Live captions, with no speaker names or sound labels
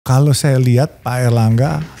Kalau saya lihat Pak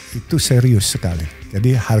Erlangga itu serius sekali.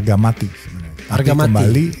 Jadi harga mati sebenarnya. Tapi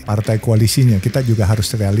kembali partai koalisinya kita juga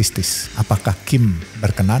harus realistis. Apakah Kim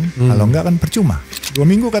berkenan? Kalau enggak kan percuma. 2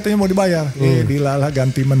 minggu katanya mau dibayar. Dilalah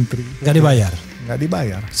ganti menteri. Nggak dibayar? Nggak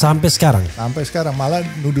dibayar. Sampai sekarang? Sampai sekarang. Malah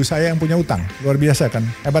nuduh saya yang punya utang. Luar biasa kan.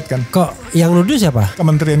 Hebat kan. Kok yang nuduh siapa?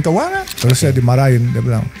 Kementerian Keuangan. Terus saya dimarahin. Dia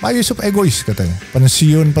bilang, Pak Jusuf egois katanya.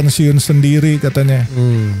 Pensiun sendiri katanya.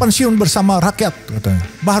 Pensiun bersama rakyat katanya.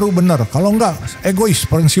 Baru benar. Kalau enggak egois,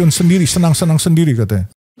 pensiun sendiri, senang-senang sendiri katanya.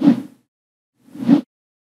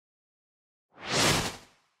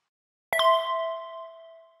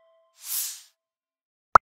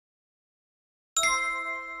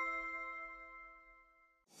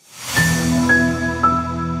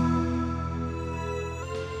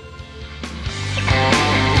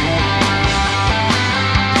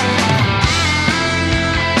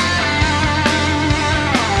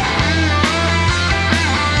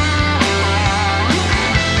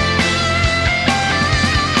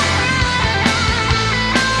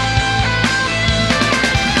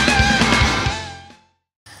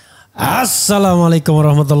 Assalamualaikum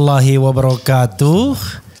warahmatullahi wabarakatuh.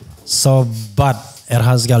 Sobat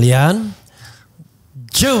RH sekalian,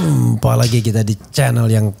 jumpa lagi kita di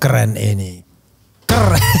channel yang keren ini.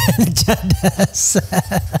 Keren cadas.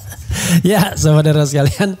 Ya Sobat RH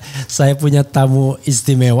sekalian, saya punya tamu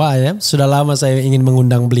istimewa ya. Sudah lama saya ingin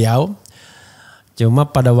mengundang beliau.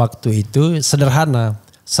 Cuma pada waktu itu sederhana,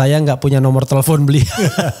 saya nggak punya nomor telepon beliau.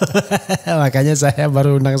 Makanya saya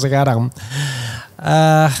baru undang sekarang.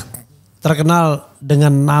 Terkenal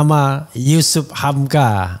dengan nama Jusuf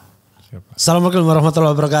Hamka. Assalamualaikum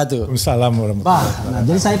warahmatullahi wabarakatuh. Assalamualaikum warahmatullahi wabarakatuh. Nah,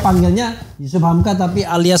 jadi saya panggilnya Jusuf Hamka tapi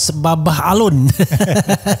alias Babah Alun.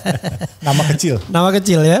 Nama kecil. Nama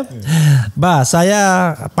kecil ya.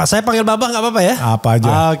 Saya panggil Babah nggak apa-apa ya? Apa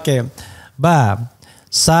aja. Oke.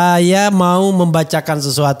 Saya mau membacakan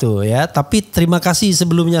sesuatu ya. Tapi terima kasih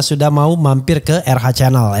sebelumnya sudah mau mampir ke RH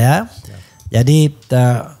Channel ya. Jadi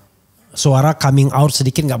suara coming out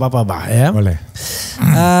sedikit nggak apa-apa Bah ya. Boleh.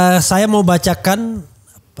 Saya mau bacakan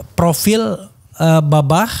profil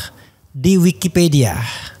Babah di Wikipedia.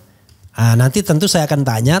 Nanti tentu saya akan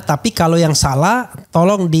tanya, tapi kalau yang salah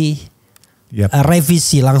tolong di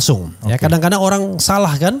revisi langsung. Ya, kadang-kadang orang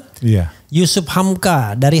salah kan. Iya. Jusuf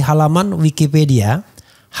Hamka dari halaman Wikipedia,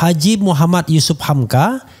 Haji Muhammad Jusuf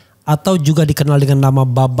Hamka atau juga dikenal dengan nama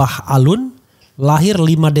Babah Alun, lahir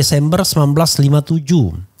 5 Desember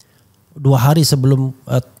 1957. 2 hari sebelum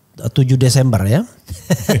 7 Desember ya.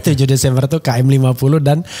 7 Desember itu KM 50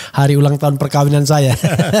 dan hari ulang tahun perkawinan saya.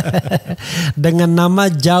 Dengan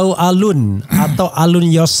nama Jau Alun atau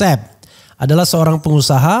Alun Yosef. Adalah seorang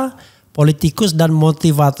pengusaha, politikus dan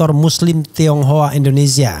motivator Muslim Tionghoa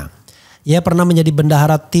Indonesia. Ia pernah menjadi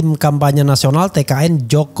bendahara tim kampanye nasional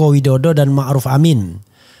TKN Joko Widodo dan Ma'ruf Amin.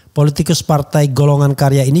 Politikus Partai Golongan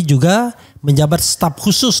Karya ini juga menjabat staf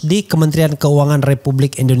khusus di Kementerian Keuangan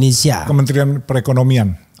Republik Indonesia. Kementerian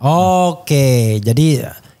Perekonomian. Oke,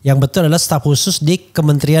 jadi yang betul adalah staf khusus di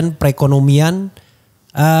Kementerian Perekonomian.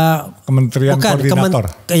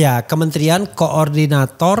 Koordinator. Kementerian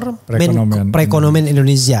Koordinator Perekonomian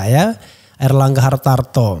Indonesia ya. Erlangga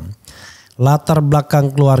Hartarto. Latar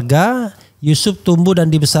belakang keluarga, Jusuf tumbuh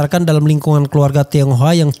dan dibesarkan dalam lingkungan keluarga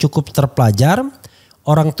Tionghoa yang cukup terpelajar.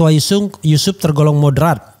 Orang tua Jusuf tergolong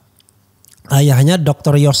moderat. Ayahnya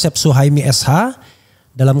Dr. Yosef Suhaimi SH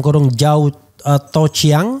dalam kurung Jau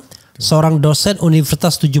Tochiang, seorang dosen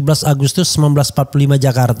Universitas 17 Agustus 1945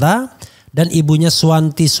 Jakarta, dan ibunya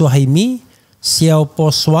Suwanti Suhaimi Xiao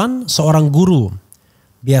Poswan, seorang guru.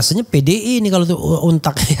 Biasanya PDI ini kalau tuh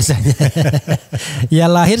untak biasanya. Ia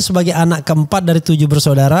lahir sebagai anak keempat dari 7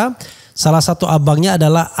 bersaudara. Salah satu abangnya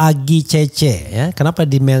adalah Agi Cece ya. Kenapa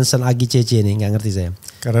di-mention Agi Cece ini? Nggak ngerti saya.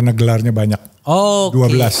 Karena gelarnya banyak.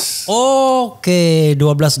 12. Oke,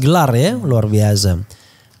 12 gelar ya. Luar biasa.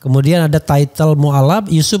 Kemudian ada title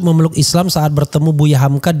mu'alaf. Jusuf memeluk Islam saat bertemu Buya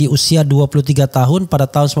Hamka di usia 23 tahun pada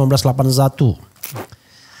tahun 1981.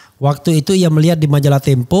 Waktu itu ia melihat di majalah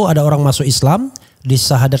Tempo ada orang masuk Islam,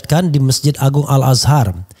 disahadatkan di Masjid Agung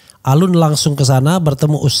Al-Azhar. Alun langsung ke sana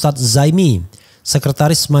bertemu Ustadz Zaimi,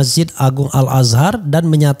 sekretaris Masjid Agung Al-Azhar, dan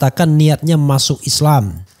menyatakan niatnya masuk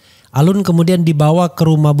Islam. Alun kemudian dibawa ke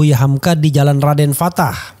rumah Buya Hamka di Jalan Raden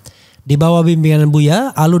Fatah. Di bawah bimbingan Buya,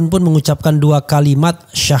 Alun pun mengucapkan 2 kalimat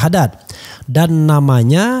syahadat. Dan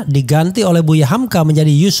namanya diganti oleh Buya Hamka menjadi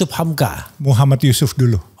Jusuf Hamka. Muhammad Jusuf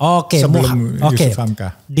dulu. Oke, Jusuf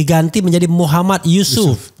Hamka. Diganti menjadi Muhammad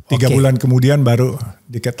Jusuf. 3 bulan kemudian baru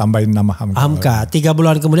ditambahin nama Hamka. 3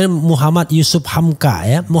 bulan kemudian Muhammad Jusuf Hamka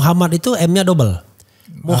ya. Muhammad itu M-nya double.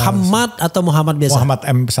 Muhammad atau Muhammad biasa? Muhammad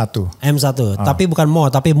M1. M1, tapi bukan Mo,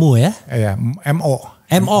 tapi Mu ya? Iya, MO.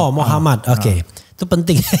 MO, Muhammad, oke. Itu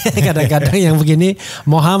penting. Kadang-kadang yang begini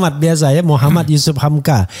Muhammad biasa ya, Muhammad Jusuf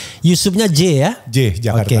Hamka. Yusufnya J ya? J,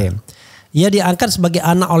 Jakarta. Oke. Ia diangkat sebagai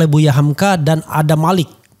anak oleh Buya Hamka dan Ada Malik.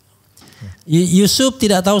 Jusuf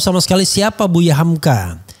tidak tahu sama sekali siapa Buya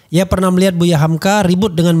Hamka. Ia pernah melihat Buya Hamka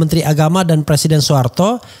ribut dengan Menteri Agama dan Presiden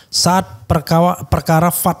Soeharto saat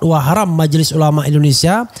perkara fatwa haram Majelis Ulama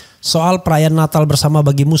Indonesia soal perayaan Natal bersama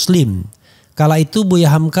bagi Muslim. Kala itu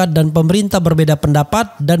Buya Hamka dan pemerintah berbeda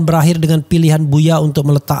pendapat dan berakhir dengan pilihan Buya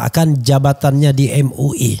untuk meletakkan jabatannya di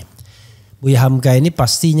MUI. Buya Hamka ini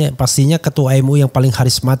pastinya ketua MUI yang paling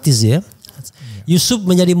karismatis ya. Jusuf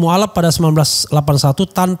menjadi mualaf pada 1981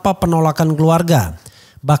 tanpa penolakan keluarga.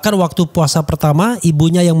 Bahkan waktu puasa pertama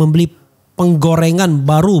ibunya yang membeli penggorengan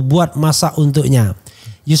baru buat masak untuknya.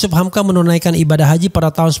 Jusuf Hamka menunaikan ibadah haji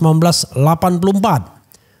pada tahun 1984.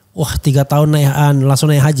 Wah 3 tahun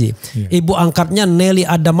langsung naik haji. Yeah. Ibu angkatnya Nelly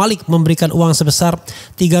Ada Malik memberikan uang sebesar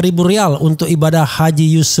 3.000 rial untuk ibadah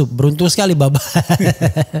haji Jusuf. Beruntung sekali Bapak.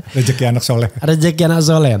 Rezeki anak soleh. Rezeki anak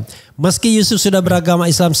soleh. Meski Jusuf sudah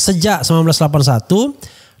beragama Islam sejak 1981,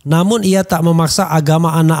 namun ia tak memaksa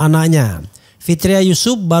agama anak-anaknya. Fitriya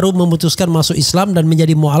Jusuf baru memutuskan masuk Islam dan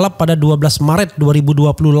menjadi mualaf pada 12 Maret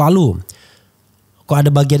 2020 lalu. Kok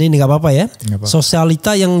ada bagian ini gak apa-apa ya.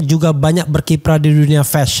 Sosialita yang juga banyak berkiprah di dunia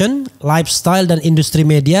fashion, lifestyle dan industri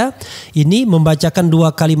media ini membacakan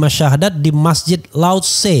 2 kalimat syahadat di Masjid Laut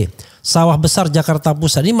C, Sawah Besar Jakarta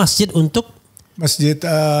Pusat. Ini masjid untuk masjid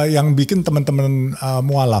yang bikin teman-teman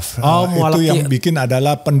mualaf. Mualaf itu yang bikin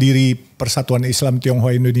adalah pendiri Persatuan Islam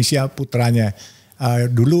Tionghoa Indonesia, putranya.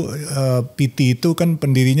 Dulu PT itu kan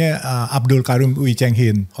pendirinya Abdul Karim Wi Cheng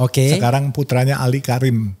Hin. Sekarang putranya Ali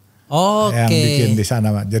Karim. Yang bikin di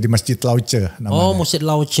sana, jadi Masjid Lauce namanya. Masjid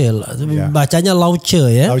Lauce. Bacanya Lauce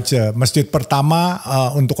ya. Lauce, masjid pertama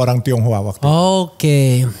untuk orang Tionghoa waktu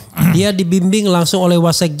itu. Dia dibimbing langsung oleh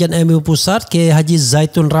Wasekjen MUI Pusat Kiai Haji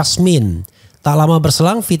Zaitun Rasmin. Tak lama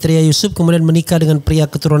berselang Fitriya Jusuf kemudian menikah dengan pria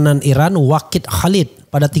keturunan Iran Waqid Khalid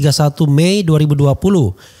pada 31 Mei 2020.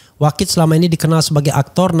 Waqid selama ini dikenal sebagai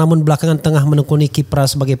aktor namun belakangan tengah menekuni kiprah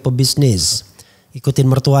sebagai pebisnis. Ikutin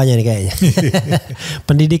mertuanya nih kayaknya.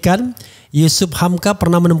 Pendidikan, Jusuf Hamka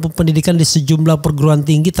pernah menempuh pendidikan di sejumlah perguruan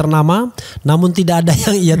tinggi ternama namun tidak ada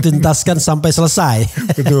yang ia tuntaskan sampai selesai.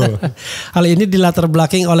 Betul. Hal ini dilatar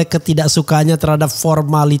belakangi oleh ketidaksukaannya terhadap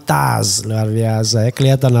formalitas. Luar biasa ya,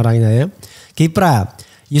 kelihatan orangnya ya. Kiprah,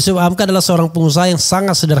 Jusuf Hamka adalah seorang pengusaha yang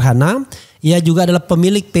sangat sederhana. Ia juga adalah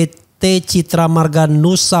pemilik PT Citra Marga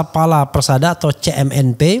Nusapala Persada atau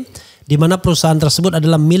CMNP, di mana perusahaan tersebut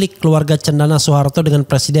adalah milik keluarga Cendana Soeharto dengan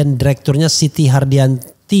presiden direkturnya Siti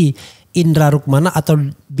Hardianti Indra Rukmana atau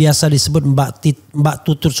biasa disebut Mbak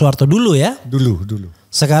Tutut Soeharto dulu ya? Dulu.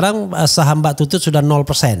 Sekarang saham Mbak Tutut sudah 0%.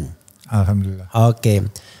 Alhamdulillah.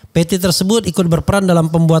 PT tersebut ikut berperan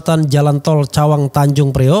dalam pembuatan jalan tol Cawang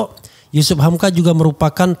Tanjung Priok. Jusuf Hamka juga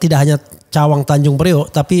merupakan tidak hanya Cawang Tanjung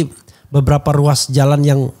Priok tapi beberapa ruas jalan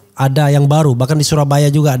yang ada yang baru, bahkan di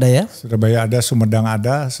Surabaya juga ada ya? Surabaya ada, Sumedang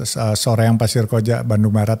ada, Soreang Pasir Koja,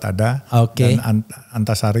 Bandung Barat ada, dan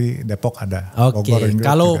Antasari Depok ada. Bogor,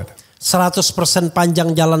 kalau 100%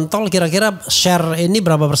 panjang jalan tol kira-kira share ini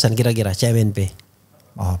berapa persen kira-kira CMNP?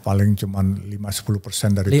 Paling cuma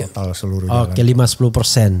 5-10% dari total seluruh jalan.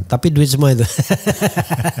 5-10%. Tapi duit semua itu.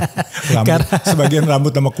 Sebagian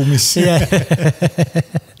rambut sama kumis.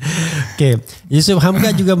 Jusuf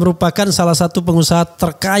Hamka juga merupakan salah satu pengusaha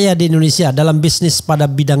terkaya di Indonesia dalam bisnis pada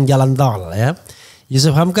bidang jalan tol ya.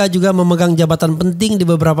 Jusuf Hamka juga memegang jabatan penting di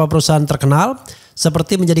beberapa perusahaan terkenal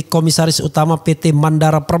seperti menjadi komisaris utama PT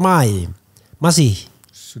Mandara Permai. Masih?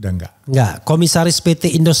 Sudah enggak. Komisaris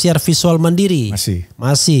PT Indosiar Visual Mandiri.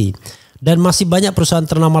 Masih. Dan masih banyak perusahaan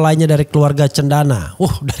ternama lainnya dari keluarga Cendana.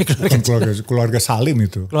 Dari keluarga Salim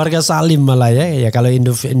itu. Keluarga Salim malah ya. Kalau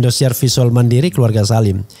Indosiar Visual Mandiri keluarga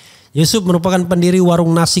Salim. Jusuf merupakan pendiri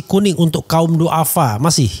warung nasi kuning untuk kaum duafa.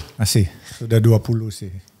 Masih. Sudah 20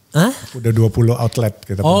 sih. Udah 20 outlet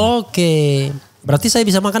kita. Berarti saya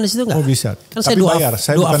bisa makan di situ nggak? Bisa. Kan tapi bayar.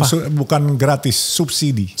 Saya bukan gratis,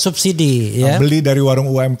 subsidi. Ya. Beli dari warung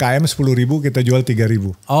UMKM 10.000 kita jual 3.000.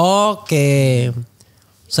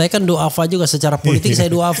 Saya kan duafa juga secara politik saya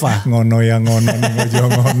duafa. Ngono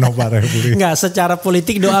Pak Reburi. Enggak, secara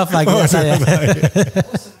politik duafa gitu saya.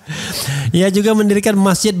 Ia juga mendirikan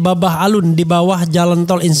Masjid Babah Alun di bawah Jalan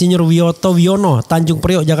Tol Insinyur Wiyoto Wiono, Tanjung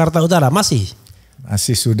Priok, Jakarta Utara. Masih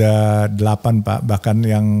sudah 8 Pak, bahkan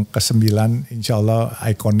yang ke-9 insya Allah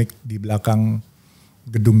ikonik di belakang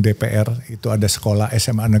gedung DPR itu ada sekolah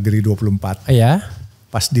SMA Negeri 24. Iya.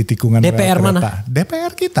 Pas di tikungan DPR kereta. mana?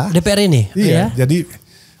 DPR kita. DPR ini? Iya. Jadi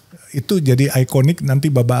itu jadi ikonik, nanti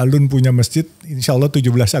Baba Alun punya masjid, insya Allah 17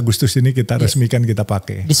 Agustus ini kita resmikan, kita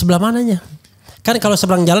pakai. Di sebelah mananya? Kan kalau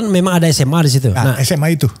seberang jalan memang ada SMA di situ. Nah,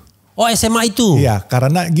 SMA itu. Oh, SMA itu. Iya,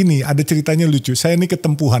 karena gini, ada ceritanya lucu. Saya ini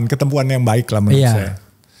ketempuhan yang baik lah menurut saya.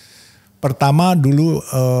 Pertama dulu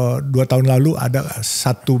 2 tahun lalu ada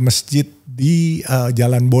satu masjid di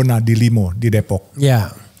Jalan Bona di Limo di Depok. Iya.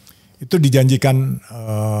 Itu dijanjikan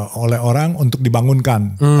oleh orang untuk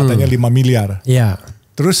dibangunkan, katanya 5 miliar. Iya.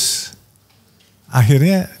 Terus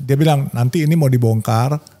akhirnya dia bilang nanti ini mau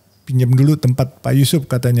dibongkar, pinjam dulu tempat Pak Jusuf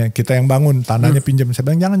katanya, kita yang bangun, tanahnya pinjam. Saya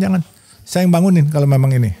bilang jangan, saya yang bangunin kalau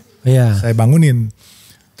memang ini. Iya. Saya bangunin.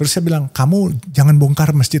 Terus saya bilang kamu jangan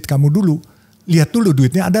bongkar masjid kamu dulu, lihat dulu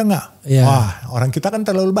duitnya ada nggak? Iya. Wah, orang kita kan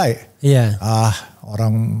terlalu baik. Iya.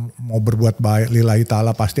 Orang mau berbuat baik lillahi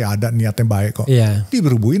ta'ala pasti ada niatnya baik kok. Iya.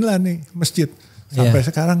 Diberbuin lah nih masjid. Sampai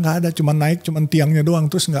sekarang nggak ada, cuma naik, cuma tiangnya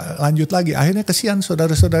doang, terus nggak lanjut lagi. Akhirnya kesian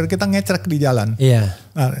saudara-saudara kita ngecrek di jalan. Iya.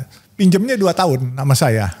 Nah, pinjamnya 2 tahun nama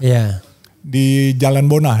saya. Iya. Di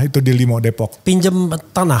Jalan Bona itu di Limo Depok. Pinjam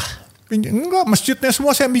tanah? Enggak, masjidnya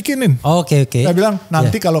semua saya bikinin. Oke. Saya bilang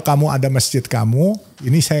nanti kalau kamu ada masjid kamu,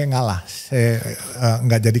 ini saya ngalah, saya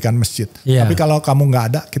nggak jadikan masjid. Tapi kalau kamu nggak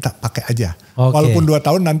ada, kita pakai aja. Walaupun 2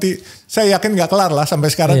 tahun nanti, saya yakin nggak kelar lah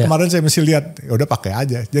sampai sekarang. Kemarin saya mesti lihat, ya udah pakai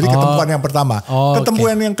aja. Jadi ketempuan yang pertama.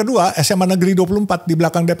 Ketempuan yang kedua, SMA Negeri 24 di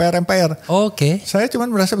belakang DPR MPR. Saya cuma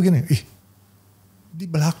merasa begini,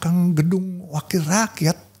 di belakang gedung wakil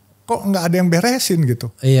rakyat kok nggak ada yang beresin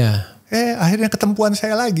gitu. Iya. Akhirnya ketempuan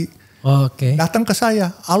saya lagi. Datang ke saya,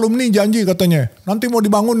 alumni janji katanya, nanti mau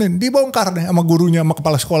dibangunin, dibongkar nih sama gurunya, sama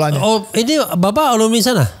kepala sekolahnya. Oh, ini Bapak alumni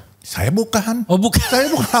sana? Saya bukan. Oh, bukan. Saya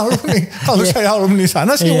bukan alumni. Kalau saya alumni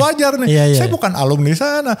sana sih wajar nih. Saya bukan alumni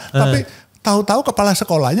sana, tapi tahu-tahu kepala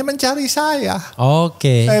sekolahnya mencari saya.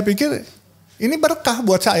 Saya pikir ini berkah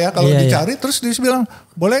buat saya kalau dicari. Terus dia bilang,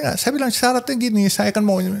 boleh nggak? Saya bilang syaratnya gini, saya kan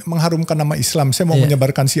mau mengharumkan nama Islam, saya mau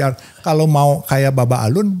menyebarkan syiar. Kalau mau kayak Baba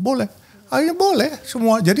Alun, boleh. Akhirnya boleh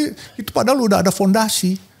semua. Jadi itu padahal udah ada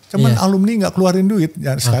fondasi. Cuman alumni gak keluarin duit.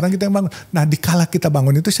 Ya, sekarang kita yang bangun. Nah dikala kita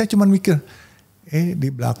bangun itu saya cuman mikir. Di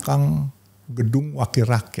belakang gedung wakil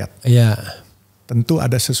rakyat. Tentu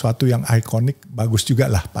ada sesuatu yang ikonik. Bagus juga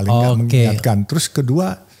lah. Paling gak mengingatkan. Terus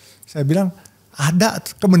kedua saya bilang. Ada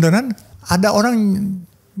kebenaran. Ada orang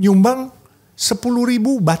nyumbang 10.000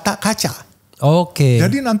 bata kaca.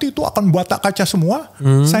 Jadi nanti itu akan bata kaca semua.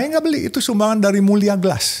 Saya gak beli. Itu sumbangan dari Mulia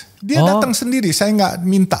Glass. Dia datang sendiri, saya nggak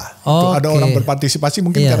minta. Ada orang berpartisipasi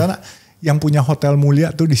mungkin karena yang punya Hotel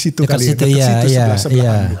Mulia tuh di situ kali, dekat situ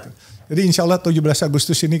sebelah-sebelahan gitu. Jadi insya Allah 17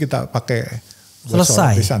 Agustus ini kita pakai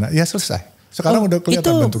selesai di sana. Ya selesai. Sekarang udah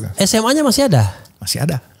kelihatan bentuknya. SMA-nya masih ada? Masih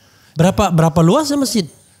ada. Berapa luasnya masjid?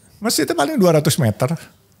 Masjidnya paling 200 meter.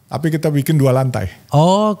 Tapi kita bikin 2 lantai.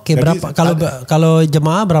 Berapa? Kalau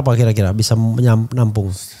jemaah berapa kira-kira bisa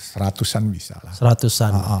menampung? 100-an bisa lah.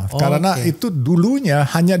 100-an. Karena itu dulunya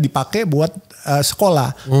hanya dipakai buat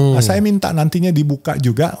sekolah. Nah, saya minta nantinya dibuka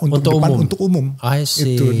juga untuk umum.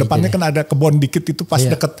 Itu depannya kan ada kebun dikit itu pas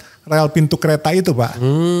deket rel pintu kereta itu Pak.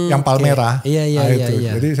 Yang Palmerah. Iya.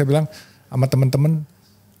 Jadi saya bilang sama teman-teman,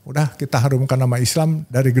 udah kita harumkan nama Islam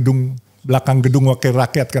dari belakang gedung wakil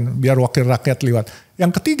rakyat kan, biar wakil rakyat lewat.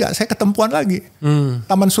 Yang ketiga saya ketempuan lagi.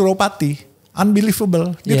 Taman Suropati.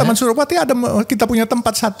 Unbelievable. Di Taman Suropati ada kita punya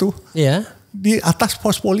tempat satu. Di atas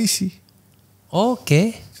pos polisi.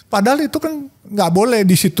 Padahal itu kan nggak boleh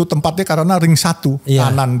di situ tempatnya karena ring 1.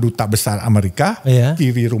 Kanan Duta Besar Amerika,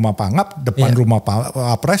 kiri Rumah Pangap, depan Rumah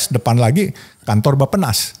Wapres, depan lagi kantor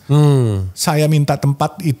Bappenas. Saya minta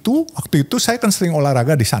tempat itu, waktu itu saya kan sering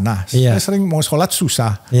olahraga di sana. Saya sering mau sholat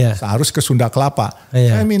susah. Saya harus ke Sunda Kelapa.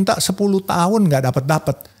 Saya minta 10 tahun nggak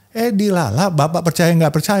dapat. Dilala, Bapak percaya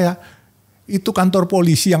nggak percaya. Itu kantor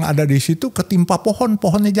polisi yang ada di situ ketimpa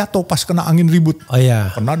pohonnya jatuh pas kena angin ribut.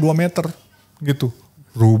 Kena 2 meter gitu.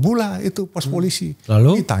 Rubuh lah itu pos polisi.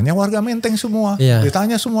 Lalu? Ditanya warga Menteng semua.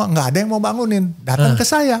 Ditanya semua, nggak ada yang mau bangunin. Datang ke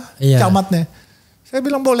saya, camatnya. Saya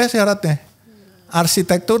bilang boleh syaratnya.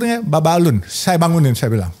 Arsitekturnya Baba Alun, saya bangunin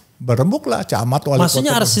saya bilang. Berembuk lah camat wali kota.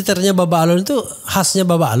 Maksudnya arsitekturnya Baba Alun itu khasnya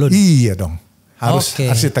Baba Alun? Iya dong. Harus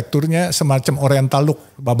arsitekturnya semacam oriental look,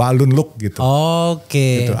 Baba Alun look gitu.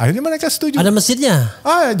 Gitu. Akhirnya mereka setuju. Ada masjidnya?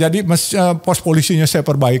 Jadi pos polisinya saya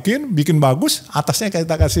perbaikin, bikin bagus. Atasnya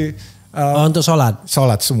kita kasih untuk sholat?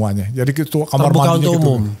 Sholat semuanya. Jadi itu kamar mandinya untuk gitu.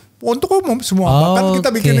 umum? Untuk umum semua. Bahkan kita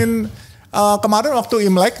bikinin kemarin waktu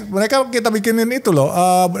Imlek, kita bikinin itu loh.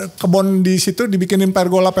 Kebun di situ dibikinin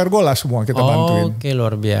pergola semua kita bantuin.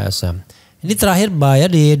 Luar biasa. Ini terakhir Mbak ya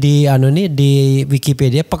di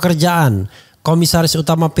Wikipedia pekerjaan. Komisaris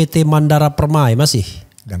Utama PT Mandara Permai masih?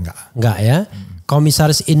 Enggak. Enggak ya.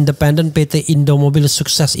 Komisaris Independen PT Indomobil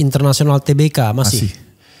Sukses Internasional Tbk masih.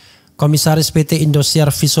 Komisaris PT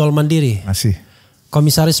Indosiar Visual Mandiri Masih.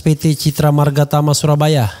 Komisaris PT Citra Margatama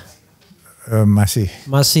Surabaya Masih.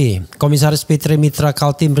 Masih. Komisaris PT Mitra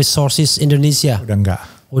Kaltim Resources Indonesia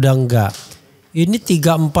Udah enggak. Ini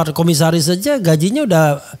 3-4 komisaris saja gajinya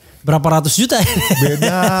udah berapa ratus juta.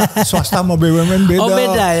 Beda, swasta sama BUMN beda. Oh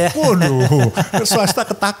beda ya. Waduh, swasta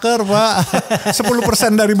ketaker Pak.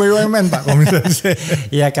 10% dari BUMN Pak komisaris.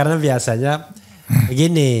 Ya karena biasanya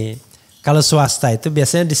begini. Kalau swasta itu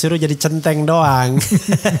biasanya disuruh jadi centeng doang.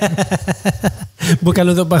 Bukan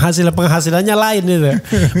untuk penghasilannya lain itu.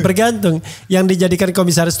 Bergantung. Yang dijadikan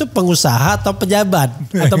komisaris itu pengusaha atau pejabat.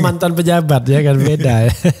 Atau mantan pejabat ya kan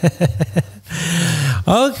beda.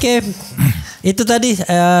 Oke. Itu tadi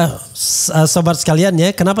sobat sekalian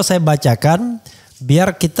ya. Kenapa saya bacakan?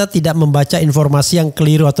 Biar kita tidak membaca informasi yang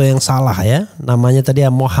keliru atau yang salah ya. Namanya tadi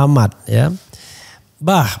Muhammad ya.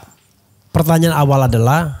 Pertanyaan awal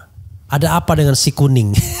adalah ada apa dengan si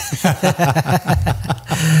kuning?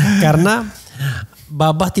 Karena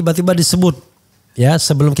Babah tiba-tiba disebut ya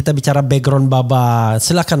sebelum kita bicara background Babah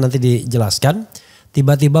silakan nanti dijelaskan.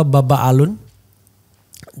 Tiba-tiba Babah Alun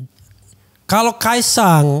kalau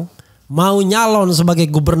Kaisang mau nyalon sebagai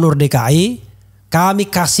gubernur DKI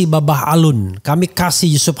kami kasih Babah Alun, kami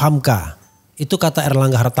kasih Jusuf Hamka. Itu kata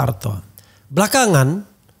Erlangga Hartarto. Belakangan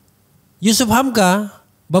Jusuf Hamka,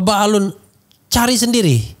 Babah Alun cari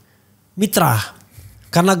sendiri mitra.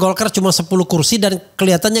 Karena Golkar cuma 10 kursi dan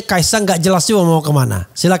kelihatannya Kaisang gak jelas juga mau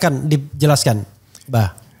kemana. Silakan dijelaskan,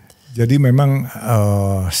 Bah. Jadi memang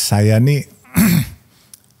saya nih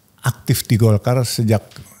aktif di Golkar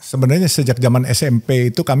sebenarnya sejak zaman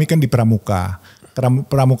SMP itu kami kan di Pramuka.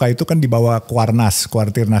 Pramuka itu kan di bawah Kuarnas,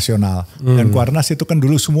 Kuartir Nasional. Dan Kuarnas itu kan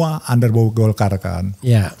dulu semua under bawah Golkar kan.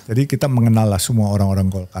 Yeah. Jadi kita mengenal lah semua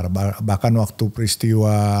orang-orang Golkar. Bahkan waktu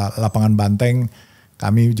peristiwa Lapangan Banteng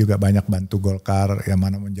kami juga banyak bantu Golkar yang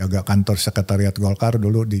mana menjaga kantor sekretariat Golkar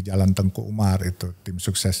dulu di Jalan Tengku Umar itu tim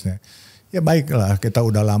suksesnya. Ya baiklah kita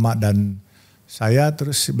udah lama dan saya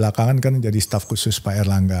terus belakangan kan jadi staf khusus Pak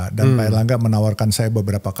Erlangga. Dan Pak Erlangga menawarkan saya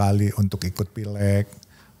beberapa kali untuk ikut pileg,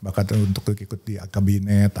 bahkan untuk ikut di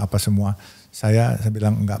kabinet apa semua. Saya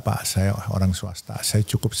bilang enggak Pak, saya orang swasta, saya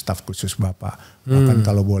cukup staf khusus Bapak. Bahkan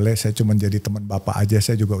kalau boleh saya cuma jadi teman Bapak aja,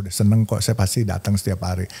 saya juga udah seneng kok, saya pasti datang setiap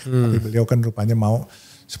hari. Tapi beliau kan rupanya mau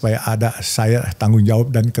supaya ada saya tanggung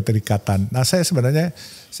jawab dan keterikatan. Nah saya sebenarnya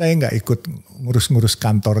saya nggak ikut ngurus-ngurus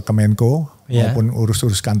kantor Kemenko maupun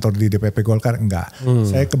urus-urus kantor di DPP Golkar, enggak.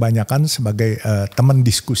 Saya kebanyakan sebagai teman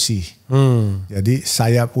diskusi. Jadi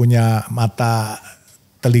saya punya mata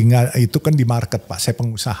telinga itu kan di market Pak, saya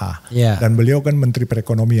pengusaha. Dan beliau kan Menteri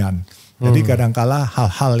Perekonomian. Jadi kadangkala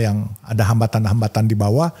hal-hal yang ada hambatan-hambatan di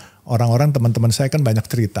bawah, orang-orang teman-teman saya kan banyak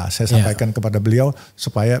cerita. Saya sampaikan kepada beliau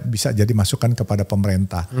supaya bisa jadi masukan kepada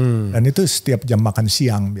pemerintah. Dan itu setiap jam makan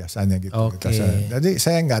siang biasanya gitu. Jadi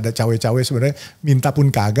saya nggak ada cawe-cawe sebenarnya, minta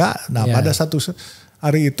pun kagak. Nah pada satu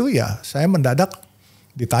hari itu ya saya mendadak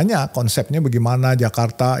ditanya konsepnya bagaimana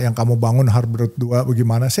Jakarta yang kamu bangun harus berdua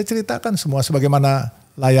bagaimana. Saya ceritakan semua sebagaimana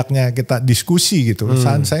layaknya kita diskusi gitu.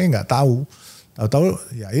 Saya nggak tahu.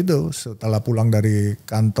 Tahu-tahu ya itu setelah pulang dari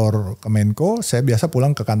kantor Kemenko, saya biasa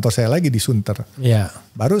pulang ke kantor saya lagi di Sunter.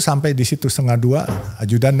 Baru sampai di situ 1:30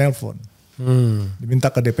 ajudan nelpon. Diminta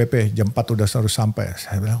ke DPP jam 4 udah harus sampai.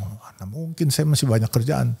 Saya bilang mana mungkin, saya masih banyak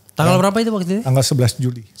kerjaan. Tanggal berapa itu waktu itu? Tanggal 11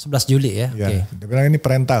 Juli. 11 Juli ya. Dia bilang ini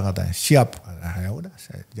perintah katanya. Siap. Nah, ya udah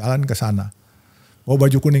saya jalan ke sana. Bawa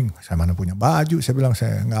baju kuning. Saya mana punya baju. Saya bilang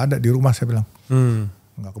saya nggak ada di rumah. Saya bilang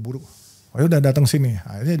nggak keburu. Oh ya udah datang sini.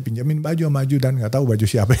 Akhirnya dipinjamin baju sama dan nggak tahu baju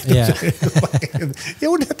siapa itu. Ya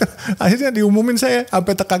udah tuh. Akhirnya diumumin saya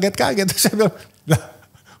sampai terkaget-kaget. Saya bilang lah.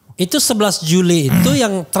 Itu 11 Juli itu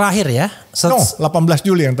yang terakhir ya? 18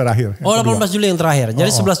 Juli yang terakhir. Oh 18 Juli yang terakhir.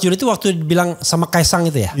 Jadi 11 Juli itu waktu bilang sama Kaisang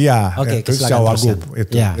itu ya? Iya. Oke, itu Cawagup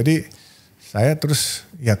itu. Jadi saya terus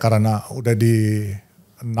ya karena udah di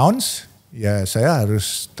announce ya saya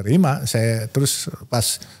harus terima. Saya terus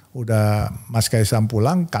pas udah Mas Kaisang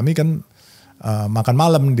pulang kami kan makan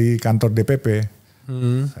malam di kantor DPP.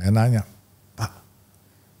 Saya nanya, Pak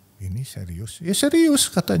ini serius? Ya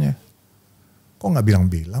serius katanya. Kok gak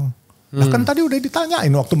bilang-bilang? Nah kan tadi udah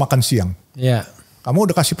ditanyain waktu makan siang. Kamu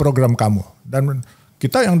udah kasih program kamu. Dan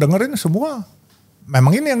kita yang dengerin semua,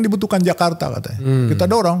 memang ini yang dibutuhkan Jakarta katanya. Kita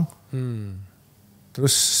dorong.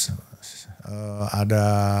 Terus ada,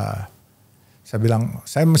 saya bilang,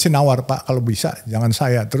 saya mesti nawar Pak kalau bisa, jangan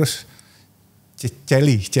saya. Terus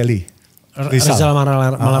Celi. Rizal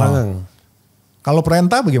Malarangeng. Kalau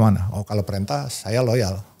perintah bagaimana? Oh kalau perintah saya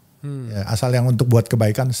loyal. Ya, asal yang untuk buat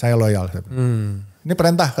kebaikan saya loyal. Ini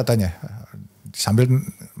perintah katanya. sambil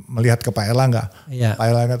melihat ke Pak Erlangga. Iya. Pak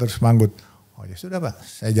Erlangga terus manggut. Oh ya sudah Pak,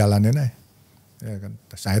 saya jalanin aja. Ya kan.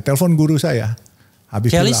 Saya telepon guru saya.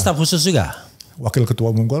 Kelly staf khusus juga? Wakil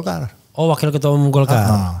Ketua Umum Golkar. Oh, Wakil Ketua Umum Golkar.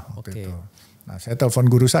 Oke. Itu. Nah, saya telepon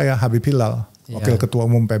guru saya Habib Hilal, Wakil Ketua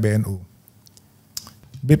Umum PBNU.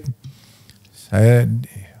 Bib, saya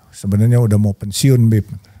sebenarnya udah mau pensiun Bib,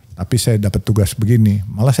 tapi saya dapat tugas begini,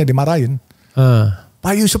 malah saya dimarahin.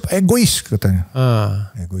 Pak Jusuf egois katanya.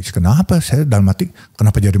 Egois kenapa? Saya dalam hati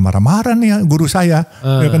kenapa jadi marah-marah nih ya guru saya.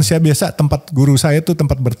 Ya kan saya biasa tempat guru saya itu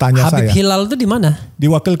tempat bertanya Habib saya. Hilal itu di mana? Di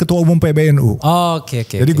Wakil Ketua Umum PBNU. Oke.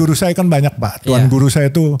 Jadi guru saya kan banyak Pak. Tuan guru saya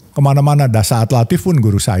itu kemana-mana. Saat Latif pun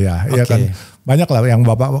guru saya. Ya kan. Banyak lah yang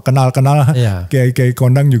Bapak kenal-kenal. Kiai-kiai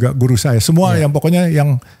kondang juga guru saya. Semua yang pokoknya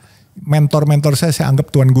yang mentor-mentor saya anggap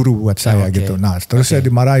tuan guru buat saya gitu. Nah terus saya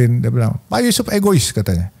dimarahin. Dia bilang Pak Jusuf egois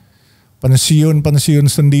katanya. Pensiun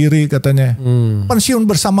sendiri katanya. Pensiun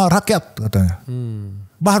bersama rakyat katanya.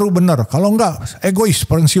 Baru benar. Kalau enggak egois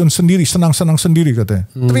pensiun sendiri, senang-senang sendiri katanya.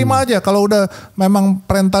 Terima aja kalau udah memang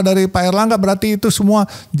perintah dari Pak Erlangga berarti itu semua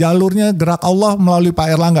jalurnya gerak Allah melalui Pak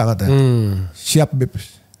Erlangga katanya. Siap Bib.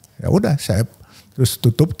 Ya udah saya terus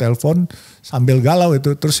tutup telepon sambil galau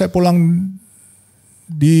itu. Terus saya pulang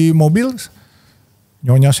di mobil.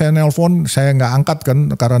 Nyonya saya nelpon, saya nggak angkat kan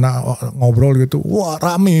karena ngobrol gitu. Wah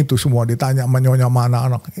rame itu semua ditanya sama nyonya mana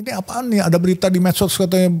anak. Ini apaan nih? Ada berita di medsos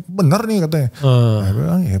katanya bener nih katanya. Saya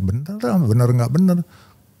bilang ya bener nggak bener.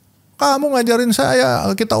 Kamu ngajarin saya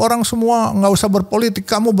kita orang semua nggak usah berpolitik,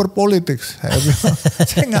 kamu berpolitik. Saya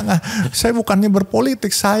bilang saya bukannya berpolitik,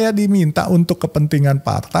 saya diminta untuk kepentingan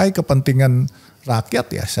partai, kepentingan rakyat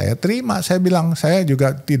ya saya terima. Saya bilang saya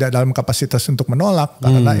juga tidak dalam kapasitas untuk menolak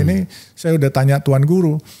karena ini saya udah tanya tuan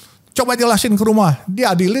guru. Coba jelasin ke rumah.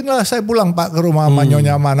 Diadilin lah saya pulang Pak ke rumah sama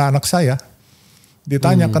nyonya mana anak saya.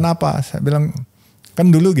 Ditanya kenapa? Saya bilang kan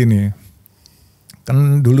dulu gini.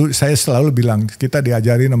 Kan dulu saya selalu bilang kita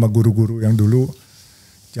diajarin sama guru-guru yang dulu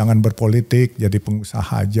jangan berpolitik jadi pengusaha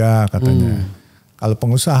aja katanya. Kalau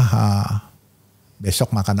pengusaha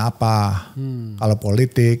besok makan apa, kalau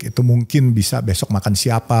politik itu mungkin bisa besok makan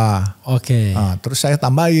siapa. Nah, terus saya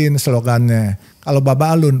tambahin slogannya, kalau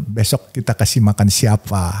Baba Alun besok kita kasih makan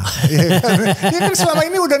siapa. Ya kan selama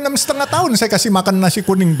ini udah 6,5 tahun saya kasih makan nasi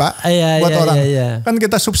kuning Pak buat orang. Kan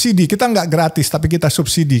kita subsidi, kita nggak gratis tapi kita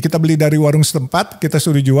subsidi. Kita beli dari warung setempat, kita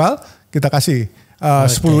suruh jual, kita kasih.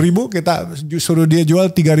 10.000 kita suruh dia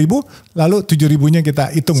jual 3.000 lalu 7.000-nya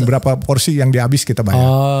kita hitung berapa porsi yang dihabis kita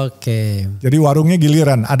bayar. Jadi warungnya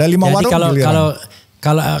giliran. Ada 5 warung giliran.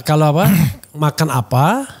 Kalau apa? Makan apa?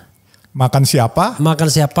 Makan siapa? Makan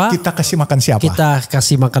siapa? Kita kasih makan siapa? Kita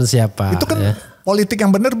kasih makan siapa? Itu kan politik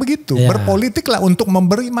yang benar begitu. Berpolitiklah untuk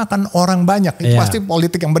memberi makan orang banyak. Itu pasti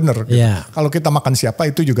politik yang benar. Gitu. Kalau kita makan siapa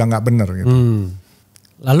itu juga nggak benar. Gitu.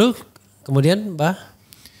 Lalu kemudian Mbah?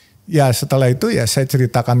 Ya setelah itu ya saya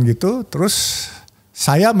ceritakan gitu, terus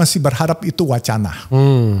saya masih berharap itu wacana.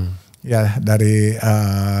 Ya dari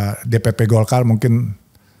DPP Golkar mungkin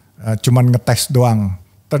cuman ngetes doang.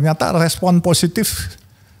 Ternyata respon positif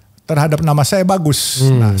terhadap nama saya bagus.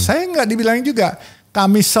 Nah saya nggak dibilangin juga.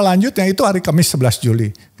 Kamis selanjutnya itu hari Kamis 11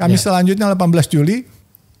 Juli. Kamis selanjutnya 18 Juli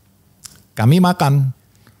kami makan.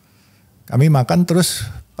 Kami makan terus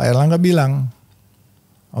Pak Erlangga bilang,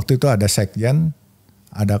 waktu itu ada sekjen,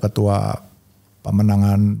 ada ketua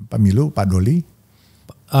pemenangan pemilu Pak Doli.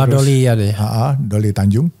 Doli ya deh. Doli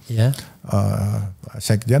Tanjung.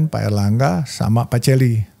 Sekjen Pak Erlangga sama Pak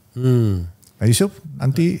Celi. Pak Jusuf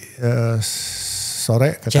nanti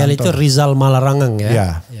sore ke Celi kantor. itu Rizal Malarangeng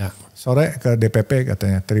ya? Ya. Sore ke DPP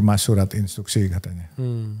katanya, terima surat instruksi katanya.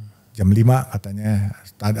 Jam 5 katanya.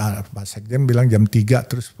 Pak Sekjen bilang jam 3,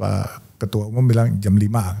 terus Pak Ketua Umum bilang jam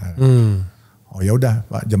 5. Oh ya udah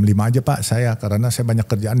Pak, jam 5 aja Pak saya, karena saya banyak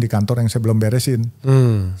kerjaan di kantor yang saya belum beresin.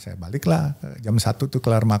 Saya baliklah jam 1 tuh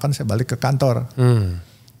kelar makan, saya balik ke kantor.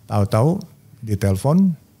 Tahu-tahu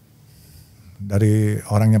ditelepon dari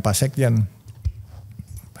orangnya Pak Sekjen,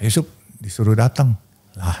 Pak Jusuf disuruh datang.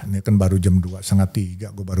 Lah ini kan baru jam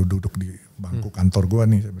 2:30, gue baru duduk di bangku kantor gue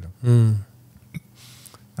nih, saya bilang.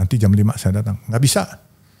 Nanti jam 5 saya datang. Nggak bisa,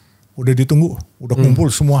 udah ditunggu, udah kumpul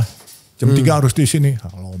semua. Jam 3 harus di sini.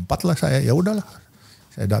 Lompat lah saya, ya udahlah.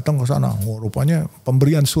 Saya datang ke sana. Oh, rupanya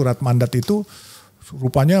pemberian surat mandat itu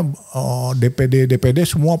rupanya DPD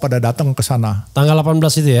semua pada datang ke sana. Tanggal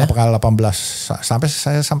 18 itu ya? Tanggal 18.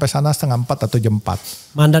 Saya sampai sana setengah 4 atau jam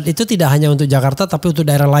 4. Mandat itu tidak hanya untuk Jakarta tapi untuk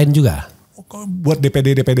daerah lain juga? Buat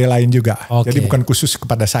DPD lain juga. Jadi bukan khusus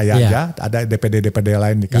kepada saya aja. Ada DPD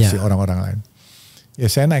lain dikasih orang-orang lain. Ya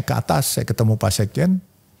saya naik ke atas, saya ketemu Pak Sekjen.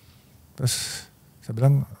 Terus saya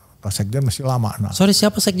bilang, Pak Sekjen masih lama. Nah, Sorry,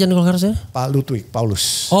 siapa Sekjen Golkar saya? Pak Ludwig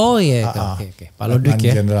Paulus. Oh iya, oke. Pak Ludwig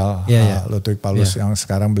ya. Jenderal Ludwig Paulus yang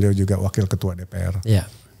sekarang beliau juga wakil ketua DPR. Iya.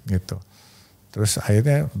 Gitu. Terus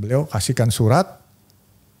akhirnya beliau kasihkan surat.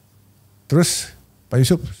 Terus Pak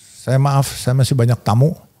Jusuf, saya masih banyak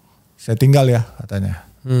tamu. Saya tinggal ya katanya.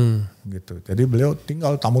 Gitu. Jadi beliau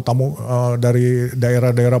tinggal tamu-tamu dari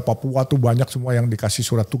daerah-daerah Papua tuh banyak semua yang dikasih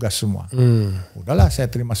surat tugas semua. Udahlah saya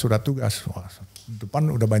terima surat tugas. Wah, depan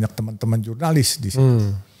udah banyak teman-teman jurnalis di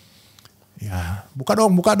sini. Ya buka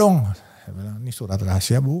dong. Saya bilang ini surat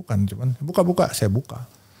rahasia bukan, cuman buka. Saya buka.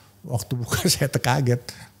 Waktu buka saya terkaget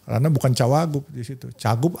karena bukan cawagup di situ,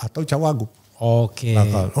 cagup atau cawagup. Oke.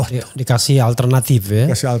 Dikasih alternatif ya.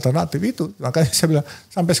 Dikasih alternatif itu. Makanya saya bilang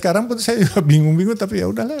sampai sekarang pun saya juga bingung-bingung tapi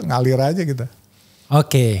ya udahlah ngalir aja kita.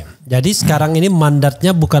 Oke. Jadi sekarang ini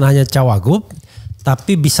mandatnya bukan hanya cawagup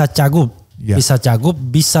tapi bisa cagup. Ya. Bisa cagup,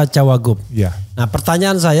 bisa cawagup. Ya. Nah,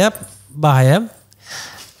 pertanyaan saya bahaya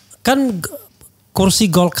kan kursi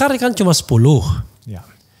Golkar kan cuma 10. Ya.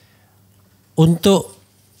 Untuk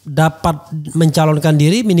dapat mencalonkan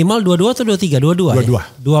diri minimal 22 atau 23?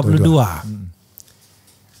 22.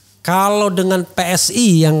 Kalau dengan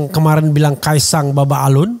PSI yang kemarin bilang Kaisang Baba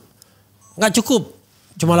Alun, nggak cukup,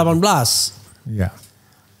 cuma 18. Iya.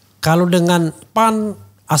 Kalau dengan PAN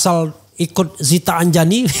asal ikut Zita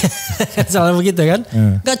Anjani, salah begitu kan,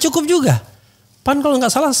 nggak cukup juga. PAN kalau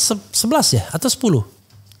nggak salah 11 ya atau 10?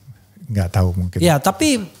 Nggak tahu mungkin. Ya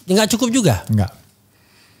tapi nggak cukup juga. Nggak.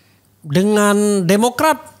 Dengan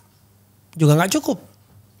Demokrat juga nggak cukup.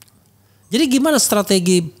 Jadi gimana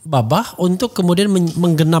strategi Babah untuk kemudian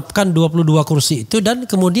menggenapkan 22 kursi itu dan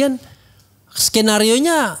kemudian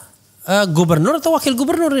skenarionya gubernur atau wakil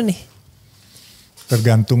gubernur ini?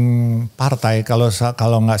 Tergantung partai. Kalau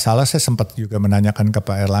nggak salah saya sempat juga menanyakan ke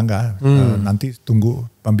Pak Erlangga. Nanti tunggu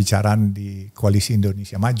pembicaraan di Koalisi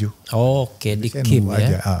Indonesia Maju. Oke, di Kim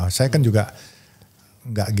ya. Saya kan juga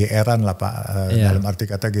nggak GR-an lah Pak. Dalam arti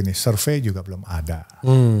kata gini, survei juga belum ada.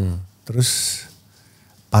 Terus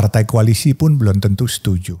partai koalisi pun belum tentu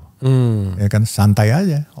setuju. Ya kan santai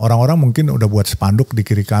aja. Orang-orang mungkin udah buat spanduk di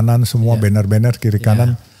kiri kanan semua banner-banner kiri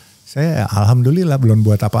kanan. Saya alhamdulillah belum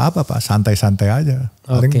buat apa-apa Pak. Santai-santai aja.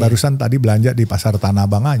 Paling barusan tadi belanja di pasar Tanah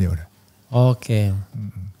Abang aja udah. Oke.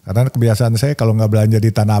 Karena kebiasaan saya kalau nggak belanja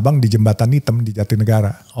di Tanah Abang di Jembatan Hitam di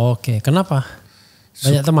Jatinegara. Oke. Kenapa?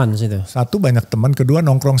 Banyak teman situ. Satu banyak teman. Kedua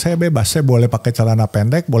nongkrong saya bebas. Saya boleh pakai celana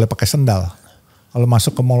pendek, boleh pakai sendal. Kalau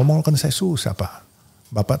masuk ke mall-mall kan saya susah Pak.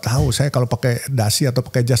 Bapak tahu saya kalau pakai dasi atau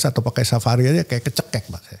pakai jas atau pakai safari aja kayak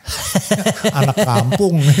kecekek Pak saya. Anak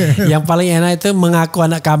kampung. Yang paling enak itu mengaku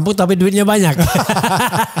anak kampung tapi duitnya banyak.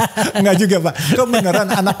 Enggak juga Pak. Kok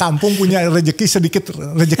beneran anak kampung punya rezeki sedikit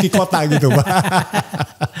rezeki kota gitu Pak.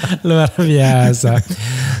 Luar biasa.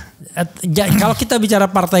 Kalau kita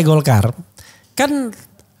bicara Partai Golkar, kan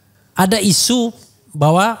ada isu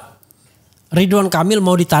bahwa Ridwan Kamil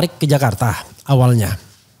mau ditarik ke Jakarta awalnya.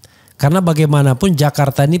 Karena bagaimanapun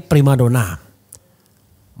Jakarta ini primadona.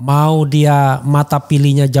 Mau dia mata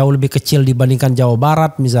pilihnya jauh lebih kecil dibandingkan Jawa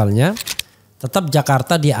Barat misalnya, tetap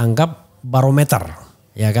Jakarta dianggap barometer,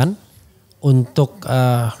 ya kan? Untuk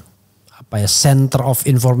center of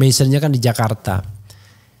informationnya kan di Jakarta.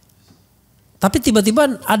 Tapi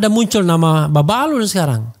tiba-tiba ada muncul nama Baba Alun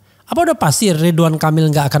sekarang. Apa udah pasti Ridwan Kamil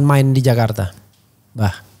nggak akan main di Jakarta?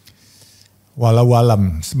 Walau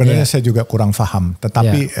alam, sebenarnya saya juga kurang paham.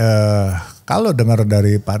 Tetapi kalau dengar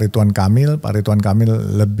dari Pak Ridwan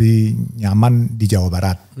Kamil lebih nyaman di Jawa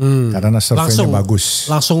Barat. Karena surveinya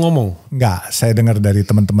bagus. Langsung ngomong? Enggak, saya dengar dari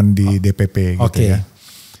teman-teman di DPP gitu ya.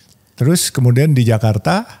 Terus kemudian di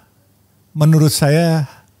Jakarta, menurut saya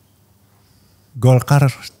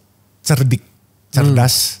Golkar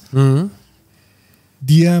cerdas.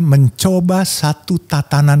 Dia mencoba satu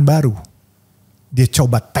tatanan baru. Dia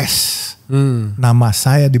coba tes. Nama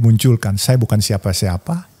saya dimunculkan. Saya bukan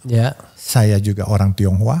siapa-siapa. Ya. Saya juga orang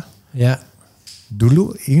Tionghoa. Ya.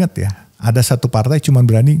 Dulu ingat ya, ada satu partai cuma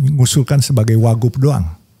berani ngusulkan sebagai wagub doang.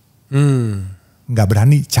 Nggak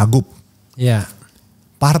berani cagup. Ya.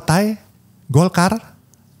 Partai Golkar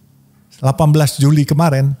 18 Juli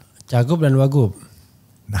kemarin. Cagup dan wagub.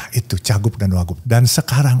 Nah itu cagup dan wagub. Dan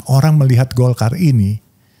sekarang orang melihat Golkar ini,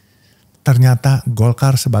 ternyata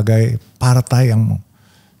Golkar sebagai partai yang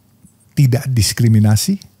tidak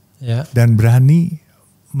diskriminasi dan berani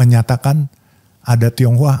menyatakan ada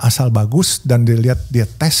Tionghoa asal bagus dan dilihat dia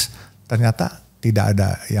tes ternyata tidak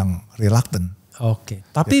ada yang reluctant. Oke.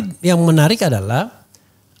 Tapi yang menarik adalah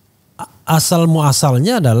asal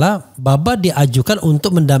muasalnya adalah Baba diajukan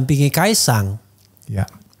untuk mendampingi Kaisang. Ya.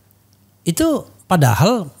 Itu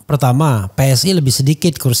padahal pertama PSI lebih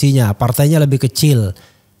sedikit kursinya, partainya lebih kecil.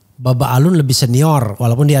 Bapak Alun lebih senior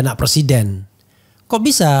walaupun dia anak presiden. Kok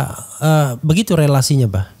bisa begitu relasinya,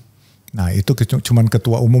 Bah? Nah itu cuman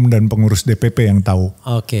ketua umum dan pengurus DPP yang tahu.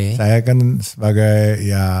 Oke. Saya kan sebagai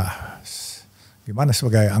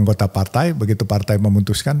sebagai anggota partai, begitu partai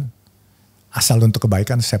memutuskan asal untuk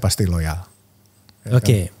kebaikan saya pasti loyal.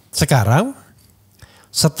 Oke. Sekarang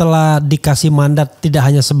setelah dikasih mandat tidak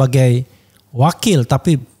hanya sebagai wakil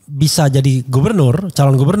tapi bisa jadi gubernur,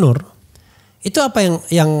 calon gubernur, itu apa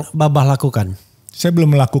yang Babah lakukan? Saya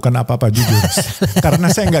belum melakukan apa-apa jujur,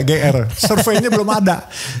 karena saya nggak GR, surveinya belum ada.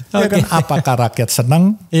 Ya kan, apakah rakyat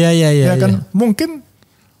senang? Iya. Ya kan, mungkin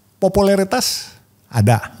popularitas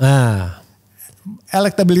ada,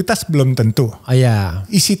 elektabilitas belum tentu. Iya.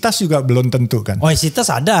 Isi tas juga belum tentu kan. Oh, isi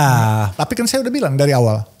tas ada. Tapi kan saya udah bilang dari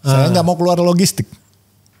awal, saya nggak mau keluar logistik.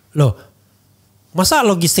 Loh, masa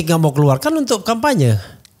logistik nggak mau keluar kan untuk kampanye?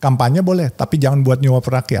 Kampanye boleh, tapi jangan buat nyuap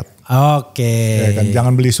rakyat. Oke. Ya kan,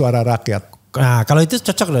 jangan beli suara rakyat. Nah kalau itu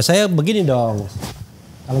cocok loh, saya begini dong.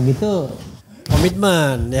 Kalau gitu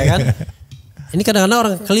komitmen ya kan. Ini kadang-kadang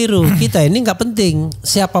orang keliru. Kita ini nggak penting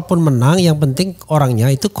siapapun menang, yang penting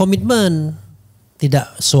orangnya itu komitmen.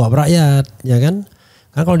 Tidak suap rakyat ya kan.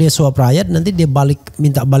 Karena kalau dia suap rakyat nanti dia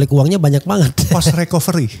minta balik uangnya banyak banget. Cost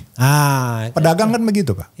recovery. Pedagang kan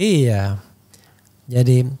begitu Pak. Iya.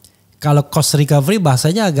 Jadi kalau cost recovery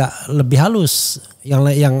bahasanya agak lebih halus.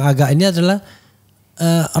 Yang agak ini adalah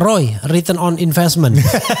ROI, return on investment.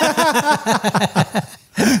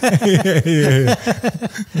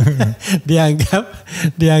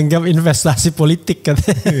 dianggap investasi politik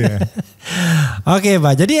katanya. Oke,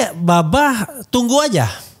 Pak. Jadi Babah tunggu aja.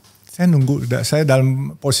 Saya nunggu, saya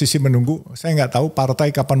dalam posisi menunggu. Saya nggak tahu partai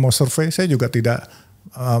kapan mau survei. Saya juga tidak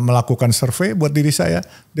melakukan survei buat diri saya.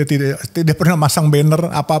 Dia tidak pernah masang banner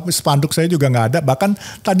apa spanduk, saya juga nggak ada. Bahkan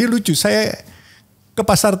tadi lucu, saya ke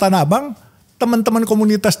pasar Tanah Abang, teman-teman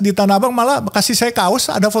komunitas di Tanah Abang malah kasih saya kaos,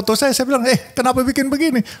 ada foto saya bilang, kenapa bikin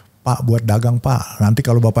begini? Pak, buat dagang Pak, nanti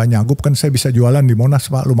kalau Bapak nyagup kan saya bisa jualan di Monas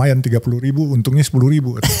Pak, lumayan 30.000, untungnya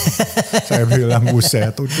 10.000. Saya bilang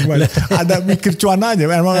buset, ada mikir cuan aja.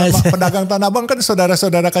 Memang pedagang Tanah Abang kan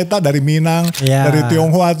saudara-saudara kita dari Minang, dari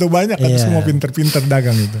Tionghoa tuh banyak kan, semua pinter-pinter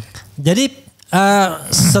dagang itu. Jadi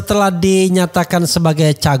setelah dinyatakan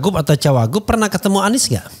sebagai cagup atau cawagup, pernah ketemu Anies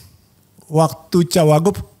gak? Waktu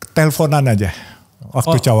cawagup teleponan aja.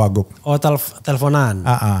 Waktu cawagup. Oh, teleponan.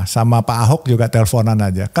 Sama Pak Ahok juga teleponan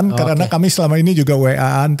aja. Kan karena kami selama ini juga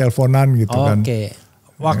WA-an, teleponan gitu kan. Oke.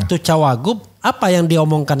 Waktu cawagup apa yang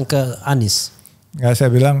diomongkan ke Anies? Ya saya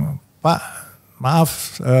bilang, Pak,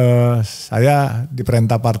 maaf saya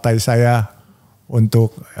diperintah partai saya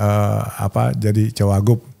untuk jadi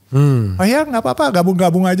cawagup. Oh ya nggak apa-apa,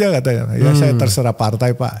 gabung-gabung aja katanya. Ya saya terserah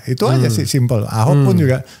partai Pak. Itu aja sih, simple. Ahok pun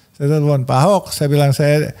juga, saya telepon Pak Ahok, saya bilang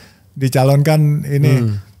saya dicalonkan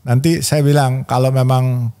ini. Nanti saya bilang kalau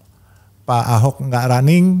memang Pak Ahok nggak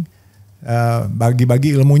running,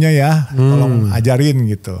 bagi-bagi ilmunya ya, tolong ajarin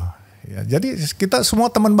gitu. Ya, jadi kita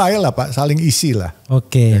semua teman baik lah Pak, saling isi lah.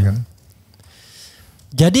 Oke. Ya kan?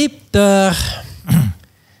 Jadi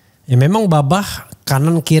ya memang Babah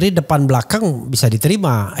kanan kiri depan belakang bisa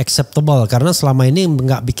diterima, acceptable, karena selama ini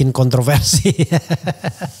nggak bikin kontroversi.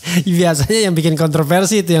 Biasanya yang bikin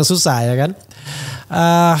kontroversi itu yang susah ya kan.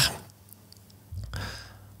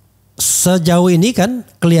 Sejauh ini kan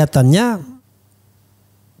kelihatannya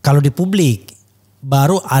kalau di publik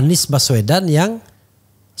baru Anies Baswedan yang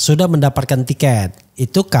sudah mendapatkan tiket.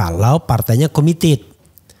 Itu kalau partainya committed.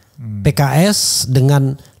 PKS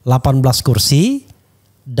dengan 18 kursi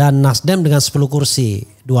dan Nasdem dengan 10 kursi.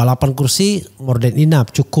 28 kursi more than enough,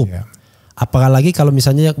 cukup. Yeah. Apalagi kalau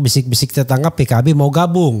misalnya bisik-bisik tetangga PKB mau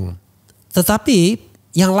gabung. Tetapi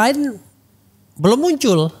yang lain belum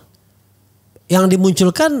muncul. Yang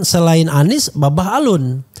dimunculkan selain Anies, Babah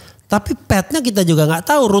Alun. Tapi petnya kita juga nggak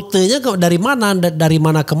tahu rutenya dari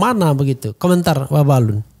mana ke mana begitu. Komentar Babah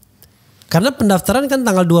Alun. Karena pendaftaran kan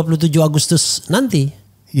tanggal 27 Agustus nanti.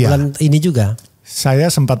 Ya. Bulan ini juga. Saya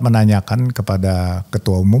sempat menanyakan kepada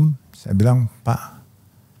ketua umum. Saya bilang, Pak,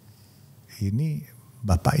 ini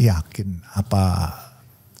Bapak yakin apa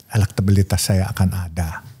elektabilitas saya akan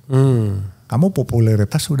ada? Kamu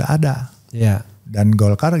popularitas sudah ada. Ya. Dan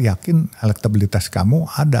Golkar yakin elektabilitas kamu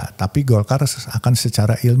ada, tapi Golkar akan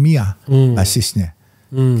secara ilmiah basisnya.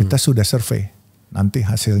 Kita sudah survei, nanti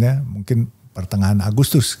hasilnya mungkin pertengahan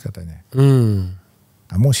Agustus katanya.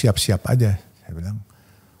 Kamu siap-siap aja. Saya bilang,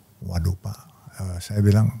 waduh Pak, saya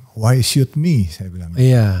bilang why should me? Saya bilang,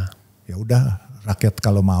 iya. Ya udah rakyat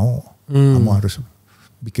kalau mau, kamu harus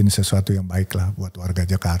bikin sesuatu yang baik lah buat warga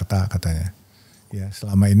Jakarta katanya. Ya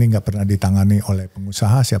selama ini nggak pernah ditangani oleh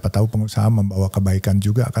pengusaha, siapa tahu pengusaha membawa kebaikan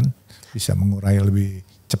juga kan, bisa mengurai lebih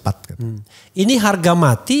cepat. Gitu. Ini harga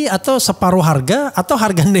mati atau separuh harga atau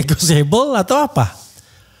harga negotiable atau apa?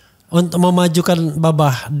 Untuk memajukan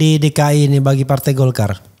Babah di DKI ini bagi Partai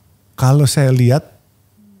Golkar. Kalau saya lihat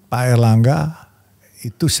Pak Erlangga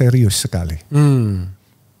itu serius sekali.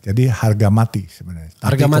 Jadi harga mati sebenarnya.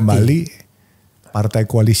 Tapi kembali partai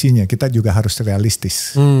koalisinya kita juga harus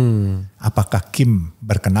realistis. Apakah Kim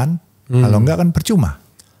berkenan? Kalau enggak kan percuma.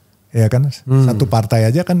 Ya kan satu partai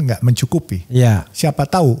aja kan enggak mencukupi. Ya. Siapa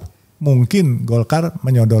tahu mungkin Golkar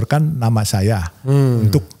menyodorkan nama saya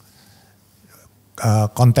untuk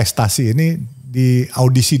kontestasi ini di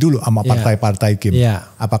audisi dulu sama partai-partai Kim.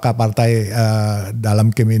 Apakah partai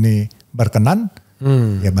dalam Kim ini berkenan?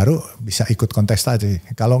 Ya baru bisa ikut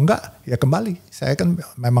kontestasi. Kalau enggak ya kembali. Saya kan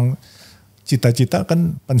memang cita-cita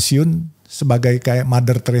kan pensiun sebagai kayak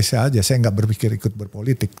Mother Teresa aja. Saya nggak berpikir ikut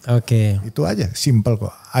berpolitik. Itu aja, simple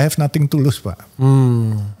kok. I have nothing to lose, Pak.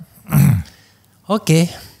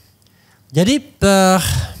 Jadi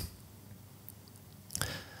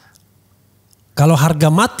kalau harga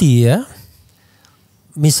mati ya,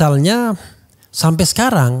 misalnya sampai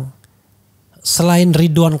sekarang selain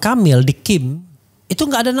Ridwan Kamil di Kim itu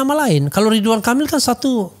nggak ada nama lain. Kalau Ridwan Kamil kan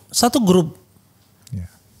satu grup.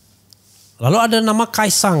 Lalu ada nama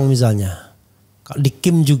Kaisang misalnya. Di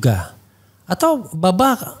Kim juga. Atau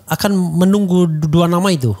Babah akan menunggu dua nama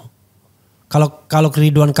itu. Kalau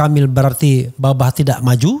Ridwan Kamil berarti Babah tidak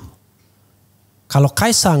maju. Kalau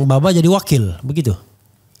Kaisang Babah jadi wakil. Begitu.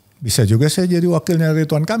 Bisa juga saya jadi wakilnya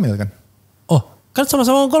Ridwan Kamil kan. Oh kan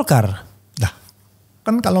sama-sama Golkar. Nah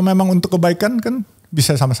kan kalau memang untuk kebaikan kan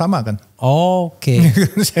bisa sama-sama kan.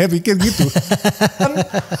 Saya pikir gitu. Kan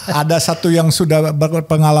ada satu yang sudah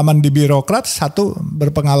berpengalaman di birokrat, satu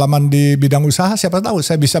berpengalaman di bidang usaha. Siapa tahu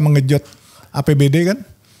saya bisa mengejut APBD kan.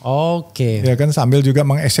 Ya kan sambil juga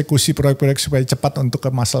mengeksekusi proyek-proyek supaya cepat untuk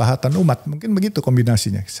kemaslahatan umat. Mungkin begitu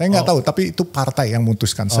kombinasinya. Saya nggak tahu, tapi itu partai yang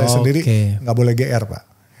memutuskan. Saya sendiri nggak boleh GR Pak.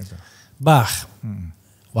 Gitu.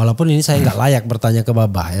 Walaupun ini saya nggak layak bertanya ke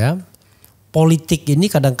Babah ya. Politik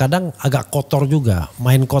ini kadang-kadang agak kotor juga,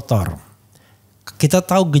 main kotor. Kita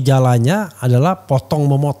tahu gejalanya adalah potong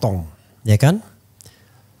memotong, ya kan?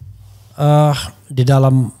 Di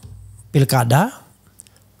dalam pilkada,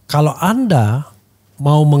 kalau Anda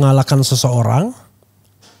mau mengalahkan seseorang,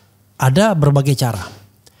 ada berbagai cara.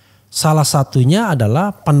 Salah satunya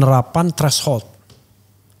adalah penerapan threshold.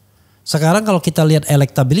 Sekarang kalau kita lihat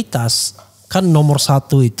elektabilitas, kan nomor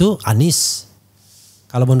 1 itu Anies.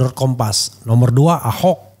 Kalau menurut Kompas, nomor 2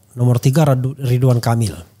 Ahok, nomor 3 Ridwan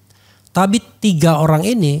Kamil. Tapi 3 orang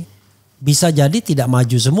ini bisa jadi tidak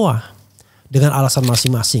maju semua dengan alasan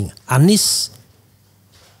masing-masing. Anies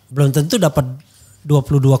belum tentu dapat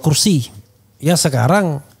 22 kursi. Ya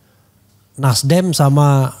sekarang Nasdem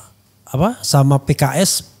sama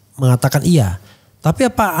PKS mengatakan iya.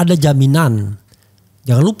 Tapi apa ada jaminan?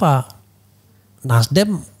 Jangan lupa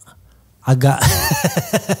Nasdem agak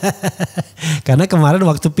karena kemarin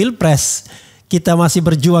waktu Pilpres kita masih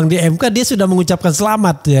berjuang di MK dia sudah mengucapkan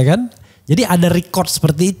selamat ya kan. Jadi ada record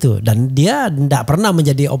seperti itu dan dia tidak pernah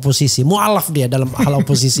menjadi oposisi, mualaf dia dalam hal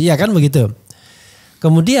oposisi ya kan begitu.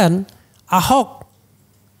 Kemudian Ahok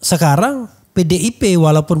sekarang PDIP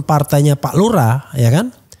walaupun partainya Pak Lurah ya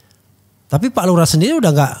kan. Tapi Pak Lurah sendiri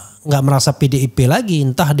udah nggak merasa PDIP lagi,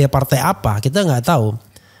 entah dia partai apa, kita nggak tahu.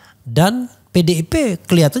 Dan PDIP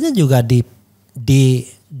kelihatannya juga di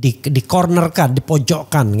cornerkan,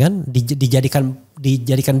 dipojokkan kan,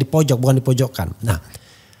 dijadikan di pojok bukan dipojokkan. Nah,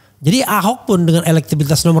 jadi Ahok pun dengan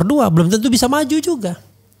elektabilitas nomor 2 belum tentu bisa maju juga.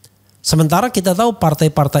 Sementara kita tahu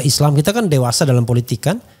partai-partai Islam, kita kan dewasa dalam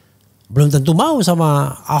politik kan, belum tentu mau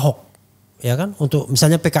sama Ahok, ya kan? Untuk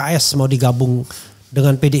misalnya PKS mau digabung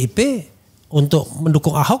dengan PDIP untuk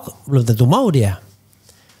mendukung Ahok belum tentu mau dia.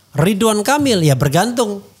 Ridwan Kamil ya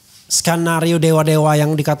bergantung. Skenario dewa-dewa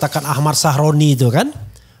yang dikatakan Ahmad Sahroni itu kan.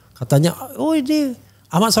 Katanya oh ini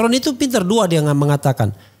Ahmad Sahroni itu pintar, 2 dia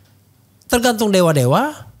mengatakan. Tergantung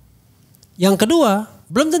dewa-dewa. Yang kedua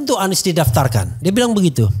belum tentu Anies didaftarkan. Dia bilang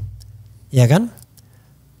begitu. Ya kan.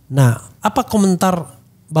 Nah apa komentar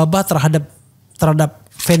Babah terhadap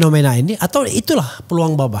fenomena ini? Atau itulah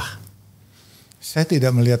peluang Babah? Saya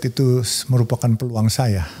tidak melihat itu merupakan peluang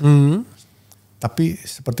saya. Tapi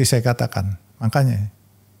seperti saya katakan makanya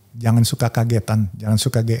jangan suka kagetan, jangan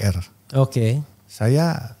suka GR.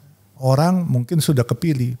 Saya orang mungkin sudah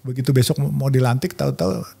kepilih, begitu besok mau dilantik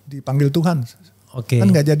tahu-tahu dipanggil Tuhan. Kan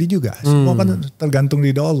nggak jadi juga. Semua kan tergantung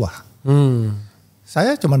ridho Allah.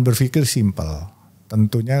 Saya cuma berpikir simpel.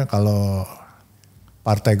 Tentunya kalau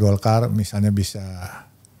Partai Golkar misalnya bisa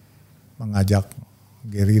mengajak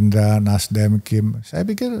Gerindra, Nasdem, Kim. Saya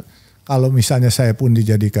pikir kalau misalnya saya pun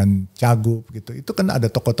dijadikan cagup gitu, itu kan ada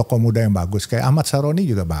tokoh-tokoh muda yang bagus. Kayak Ahmad Saroni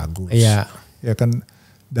juga bagus. Iya. Ya kan,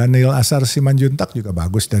 Daniel Ansar Simanjuntak juga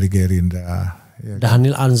bagus dari Gerindra. Ya kan?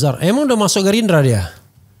 Daniel Ansar, emang udah masuk Gerindra dia?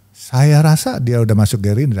 Saya rasa dia udah masuk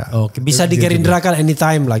Gerindra. Oke, bisa di Gerindra kan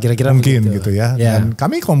anytime lah kira-kira. Mungkin begitu. gitu ya. Dan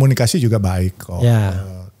kami komunikasi juga baik kok. Ya.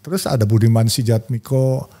 Terus ada Budiman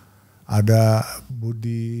Sujatmiko, ada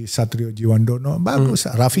Budi Satrio Jiwandono, bagus.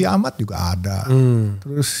 Raffi Ahmad juga ada.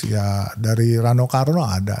 Terus ya dari Rano Karno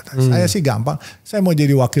ada. Saya sih gampang. Saya mau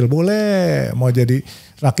jadi wakil boleh, mau jadi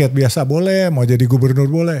rakyat biasa boleh, mau jadi gubernur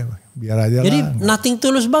boleh. Biar aja jadi lah. Jadi nothing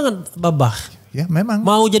tulus banget Babah. Ya memang.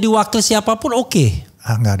 Mau jadi wakil siapapun oke.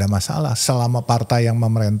 Nggak ada masalah. Selama partai yang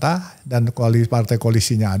memerintah dan partai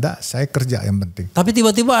koalisinya ada, saya kerja yang penting. Tapi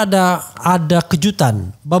tiba-tiba ada kejutan.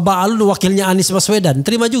 Babah Alun wakilnya Anies Baswedan,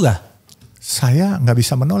 terima juga? Saya nggak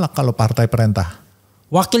bisa menolak kalau partai perintah.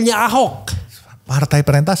 Wakilnya Ahok. Partai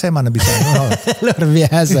perintah saya mana bisa menolak. Luar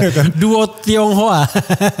biasa. Duo Tionghoa.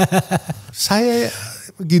 Saya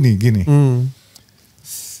gini.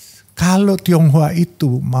 Kalau Tionghoa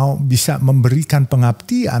itu mau bisa memberikan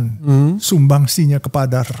pengabdian, sumbangsinya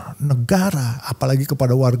kepada negara, apalagi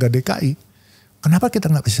kepada warga DKI, kenapa kita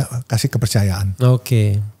nggak bisa kasih kepercayaan?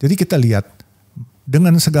 Oke. Jadi kita lihat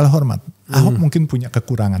dengan segala hormat, Ahok mungkin punya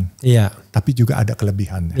kekurangan, tapi juga ada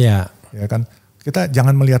kelebihannya. Ya kan? Kita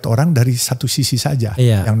jangan melihat orang dari satu sisi saja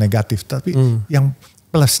yang negatif, tapi yang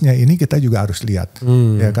plusnya ini kita juga harus lihat,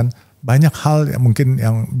 ya kan? Banyak hal yang mungkin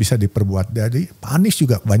yang bisa diperbuat. Jadi Pak Anies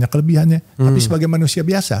juga banyak kelebihannya. Tapi sebagai manusia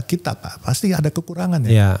biasa, kita Pak pasti ada kekurangannya.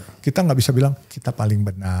 Kita nggak bisa bilang kita paling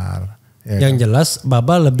benar. Yang jelas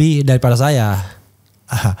Baba lebih daripada saya.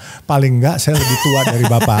 Paling enggak saya lebih tua dari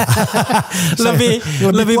Bapak.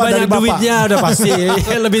 lebih banyak duitnya udah pasti.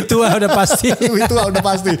 Lebih tua udah pasti. Lebih tua udah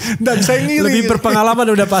pasti. Dan saya ngiri. Lebih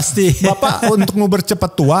berpengalaman udah pasti. Bapak untuk nguber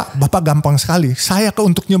cepat tua, Bapak gampang sekali. Saya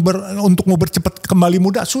untuk nguber cepat kembali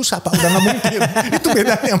muda susah Pak. Udah nggak mungkin. Itu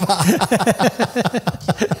bedanya Pak.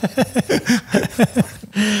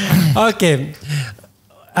 Oke.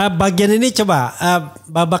 Bagian ini coba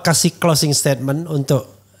Bapak kasih closing statement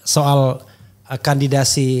untuk soal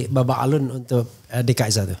kandidasi Babah Alun untuk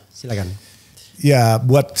DKI 1. Silakan. Ya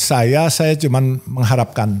buat saya cuman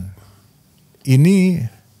mengharapkan ini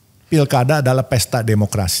pilkada adalah pesta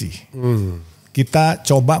demokrasi. Kita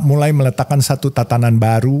coba mulai meletakkan satu tatanan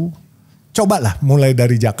baru. Cobalah mulai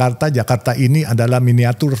dari Jakarta. Jakarta ini adalah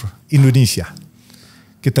miniatur Indonesia.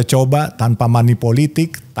 Kita coba tanpa money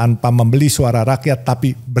politik, tanpa membeli suara rakyat,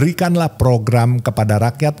 tapi berikanlah program kepada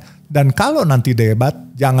rakyat. Dan kalau nanti debat,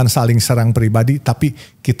 jangan saling serang pribadi, tapi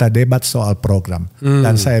kita debat soal program.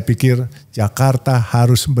 Dan saya pikir Jakarta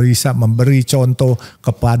harus bisa memberi contoh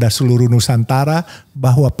kepada seluruh Nusantara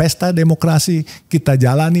bahwa pesta demokrasi kita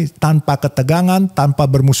jalani tanpa ketegangan, tanpa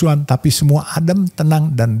bermusuhan, tapi semua adem, tenang,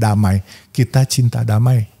 dan damai. Kita cinta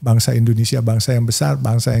damai. Bangsa Indonesia, bangsa yang besar,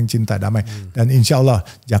 bangsa yang cinta damai. Dan insya Allah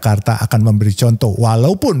Jakarta akan memberi contoh,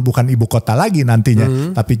 walaupun bukan ibu kota lagi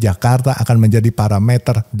nantinya, tapi Jakarta akan menjadi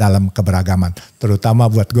parameter dalam keberagaman. Terutama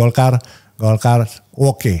buat Golkar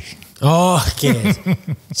oke. Oke.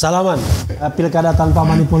 Salaman. Pilkada tanpa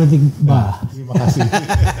money politik. Terima kasih.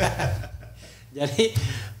 Jadi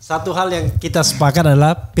satu hal yang kita sepakat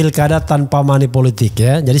adalah pilkada tanpa money politik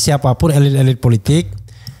ya. Jadi siapapun elit-elit politik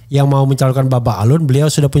yang mau mencalonkan Babah Alun, beliau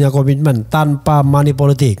sudah punya komitmen tanpa money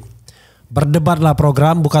politik. Berdebatlah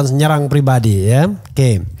program, bukan nyerang pribadi ya.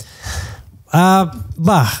 Oke.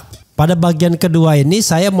 Pada bagian kedua ini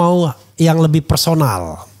saya mau yang lebih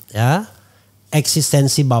personal ya.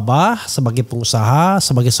 Eksistensi Babah sebagai pengusaha,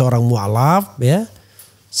 sebagai seorang mualaf ya.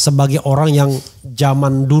 Sebagai orang yang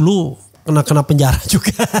zaman dulu kena penjara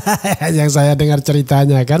juga yang saya dengar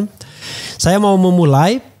ceritanya kan. Saya mau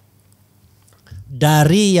memulai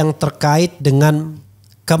dari yang terkait dengan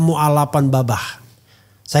kemualapan Babah.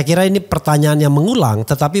 Saya kira ini pertanyaan yang mengulang,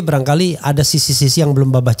 tetapi barangkali ada sisi-sisi yang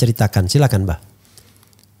belum Babah ceritakan. Silakan, Bah.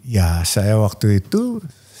 Ya, saya waktu itu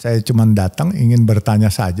saya cuma datang ingin bertanya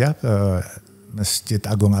saja ke Masjid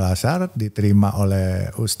Agung Al-Azhar, diterima oleh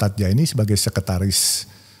Ustadz Jaini sebagai sekretaris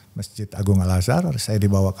Masjid Agung Al-Azhar. Saya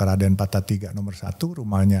dibawa ke Raden Patah 3 nomor 1,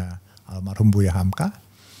 rumahnya almarhum Buya Hamka,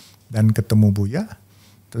 dan ketemu Buya.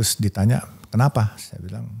 Terus ditanya, kenapa? Saya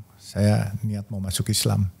bilang, saya niat mau masuk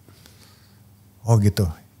Islam. Oh gitu,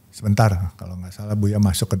 sebentar, kalau nggak salah Buya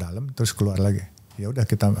masuk ke dalam terus keluar lagi. Ya udah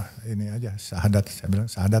kita ini aja, syahadat. Saya bilang,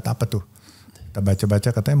 syahadat apa tuh? Kita baca-baca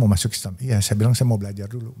katanya mau masuk Islam. Iya, saya bilang saya mau belajar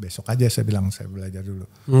dulu. Besok aja saya bilang saya belajar dulu.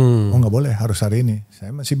 Oh nggak boleh, harus hari ini.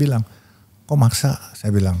 Saya masih bilang, kok maksa?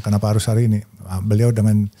 Saya bilang, kenapa harus hari ini? Nah, beliau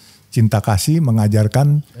dengan cinta kasih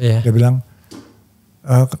mengajarkan, dia bilang,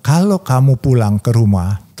 kalau kamu pulang ke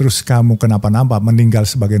rumah, terus kamu kenapa-napa meninggal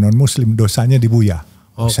sebagai non muslim, dosanya dibuya.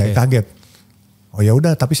 Saya kaget. Oh ya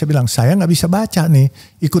udah, tapi saya bilang saya nggak bisa baca nih,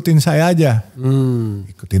 ikutin saya aja.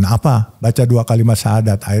 Ikutin apa? Baca 2 kalimat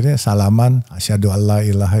syahadat. Akhirnya salaman, asyhadu alla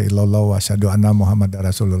ilaha illallah wa asyhadu anna muhammadar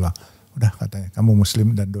rasulullah. Udah katanya, kamu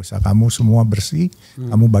muslim dan dosa kamu semua bersih.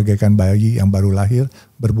 Kamu bagaikan bayi yang baru lahir,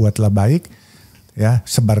 berbuatlah baik. Ya,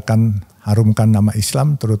 sebarkan, harumkan nama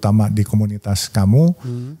Islam terutama di komunitas kamu,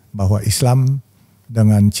 bahwa Islam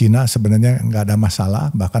dengan Cina sebenarnya nggak ada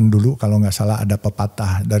masalah. Bahkan dulu kalau nggak salah ada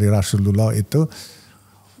pepatah dari Rasulullah itu,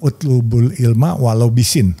 utlubul ilma walau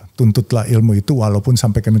bisin, tuntutlah ilmu itu walaupun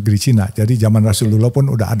sampai ke negeri Cina. Jadi zaman Rasulullah pun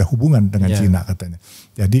udah ada hubungan dengan Cina katanya.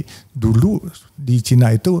 Jadi dulu di Cina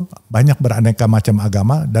itu banyak beraneka macam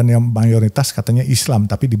agama dan yang mayoritas katanya Islam,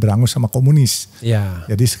 tapi diberangus sama komunis.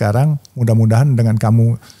 Jadi sekarang mudah-mudahan dengan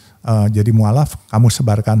kamu jadi mualaf, kamu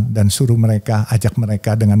sebarkan dan suruh mereka, ajak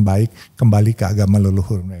mereka dengan baik kembali ke agama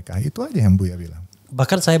leluhur mereka. Itu aja yang Buya bilang.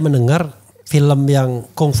 Bahkan saya mendengar film yang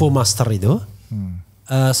Kung Fu Master itu,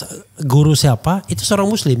 guru siapa itu seorang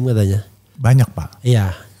muslim katanya. Banyak Pak.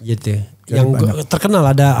 Iya gitu. Jadi yang banyak. Terkenal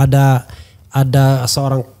ada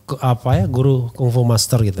seorang guru Kung Fu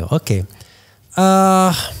Master gitu. Oke.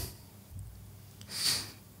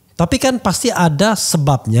 Tapi kan pasti ada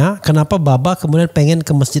sebabnya kenapa Baba kemudian pengen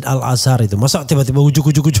ke Masjid Al-Azhar itu. Masa tiba-tiba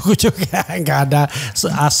ujuk nggak ada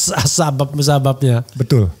sebabnya.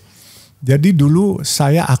 Betul. Jadi dulu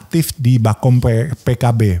saya aktif di Bakom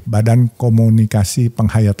PKB, Badan Komunikasi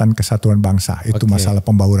Penghayatan Kesatuan Bangsa. Itu masalah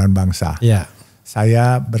pembauran bangsa.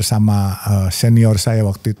 Saya bersama senior saya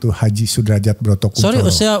waktu itu Haji Sudrajat Broto Kuncoro.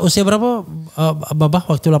 Sorry, usia berapa Baba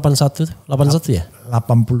waktu 81 ya?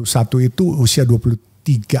 81 itu usia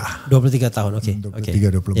 23 tahun, oke.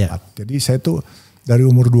 23-24. Jadi saya tuh dari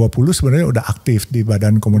umur 20 sebenarnya udah aktif di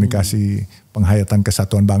Badan Komunikasi Penghayatan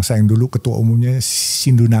Kesatuan Bangsa yang dulu ketua umumnya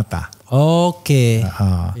Sindunata.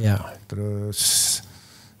 Terus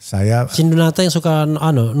saya... Sindunata yang suka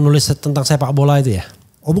nulis tentang sepak bola itu ya?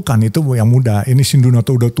 Oh bukan, itu yang muda. Ini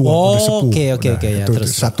Sindunata udah tua, udah sepuh. Itu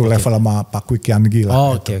satu level sama Pak Kwikian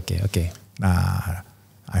Gila. Oke. Nah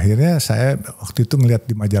akhirnya saya waktu itu ngeliat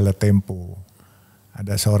di majalah Tempo.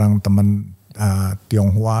 Ada seorang teman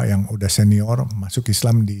Tionghoa yang udah senior masuk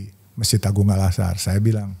Islam di Masjid Agung Al-Azhar. Saya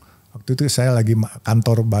bilang, waktu itu saya lagi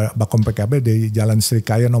kantor Bakom PKB di Jalan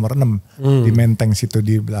Srikaya nomor 6. Di Menteng situ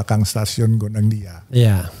di belakang stasiun Gondang Dia.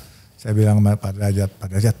 Saya bilang Pak Derajat,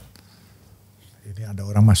 ini ada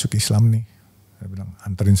orang masuk Islam nih. Saya bilang,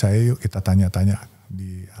 anterin saya yuk kita tanya-tanya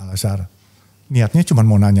di Al-Azhar. Niatnya cuma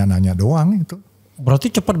mau nanya-nanya doang itu.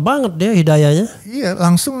 Berarti cepat banget deh hidayahnya. Iya,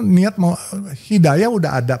 langsung niat mau hidayah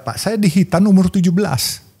udah ada Pak. Saya di Hitan umur 17.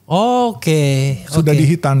 Sudah di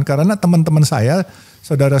Hitan karena teman-teman saya,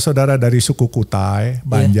 saudara-saudara dari suku Kutai,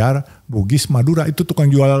 Banjar, Bugis, Madura itu tukang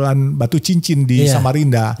jualan batu cincin di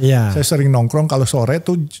Samarinda. Saya sering nongkrong kalau sore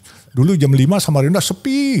tuh dulu jam 5 Samarinda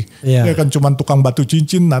sepi. Ya kan cuma tukang batu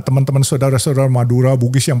cincin. Nah teman-teman saudara-saudara Madura,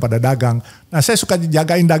 Bugis yang pada dagang. Nah saya suka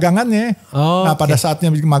jagain dagangannya. Nah pada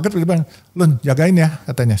saatnya maghrib dia bilang, Lun jagain ya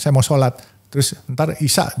katanya, saya mau sholat. Terus ntar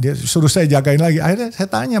Isya dia suruh saya jagain lagi. Akhirnya saya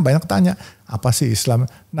banyak tanya, apa sih Islam?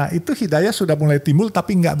 Nah itu hidayah sudah mulai timbul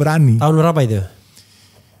tapi nggak berani. Tahun berapa itu?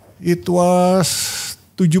 It was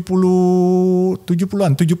 74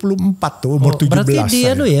 tuh umur 17. Berarti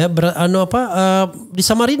dia di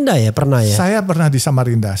Samarinda ya pernah ya? Saya pernah di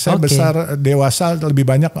Samarinda. Saya besar dewasa lebih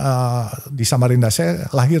banyak di Samarinda. Saya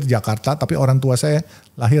lahir Jakarta tapi orang tua saya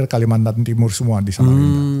lahir Kalimantan Timur semua di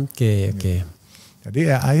Samarinda. Jadi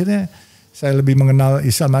ya akhirnya saya lebih mengenal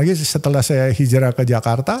Islam lagi setelah saya hijrah ke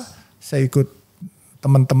Jakarta. Saya ikut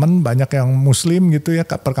teman-teman banyak yang Muslim gitu ya,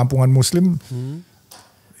 perkampungan Muslim.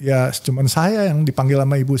 Ya cuman saya yang dipanggil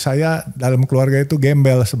sama ibu saya dalam keluarga itu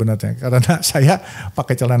gembel sebenarnya. Karena saya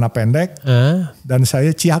pakai celana pendek dan saya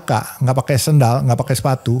ciaka, nggak pakai sendal, nggak pakai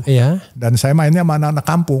sepatu. Dan saya mainnya sama anak-anak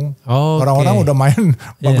kampung. Orang-orang udah main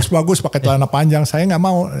bagus-bagus pakai celana panjang. Saya nggak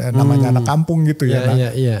mau, namanya anak kampung gitu ya.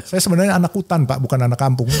 Saya sebenarnya anak hutan Pak, bukan anak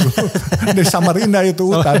kampung. Di Samarinda itu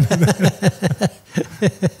hutan.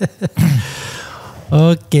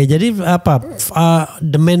 Jadi apa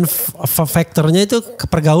the main faktornya itu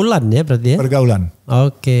pergaulan ya berarti ya? Pergaulan.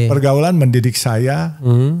 Pergaulan mendidik saya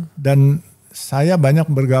dan saya banyak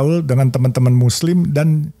bergaul dengan teman-teman Muslim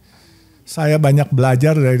dan saya banyak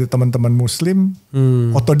belajar dari teman-teman Muslim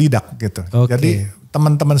otodidak gitu. Jadi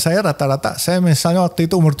teman-teman saya rata-rata, saya misalnya waktu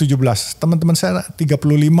itu umur 17, teman-teman saya 35,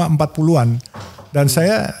 40-an dan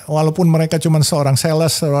saya walaupun mereka cuma seorang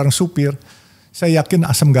sales, seorang supir, saya yakin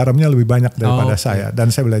asam garamnya lebih banyak daripada saya dan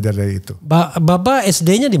saya belajar dari itu. Baba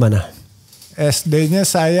SD-nya di mana? SD-nya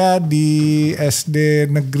saya di SD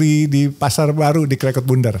negeri di Pasar Baru di Krekot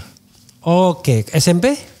Bunder. Oke,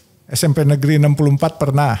 SMP? SMP negeri 64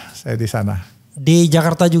 pernah saya di sana. Di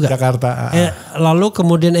Jakarta juga? Jakarta. Lalu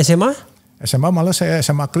kemudian SMA? SMA malah saya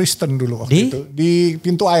SMA Kristen dulu waktu itu. Di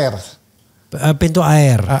Pintu Air. Pintu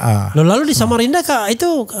Air. Lalu di Samarinda Kak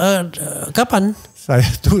itu kapan? Saya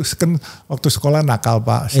tuh kan waktu sekolah nakal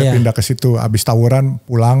Pak, saya pindah ke situ, habis tawuran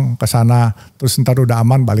pulang ke sana, terus ntar udah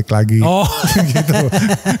aman balik lagi, gitu,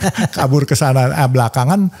 kabur ke sana.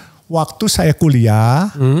 Belakangan waktu saya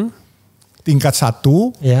kuliah tingkat 1,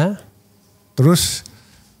 terus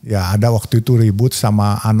ya ada waktu itu ribut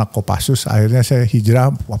sama anak Kopassus, akhirnya saya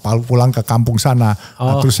hijrah pulang ke kampung sana.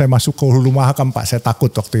 Nah, terus saya masuk ke Hulu Mahakam Pak, saya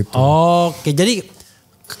takut waktu itu. Oke, jadi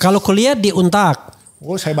kalau kuliah di Untak?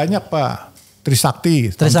 Oh saya banyak Pak.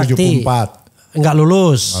 Trisakti tahun 74. Enggak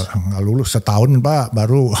lulus? Enggak lulus setahun Pak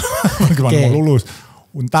baru. Gimana mau lulus?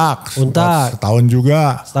 Untak. Setahun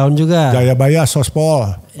juga. Jayabaya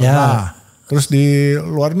Sospol. Pernah. Terus di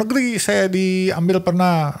luar negeri saya diambil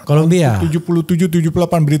pernah. Kolombia? 77-78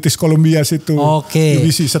 British Columbia situ.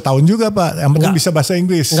 UBC setahun juga Pak. Yang penting bisa bahasa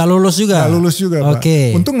Inggris. Enggak lulus juga? Enggak lulus juga Pak.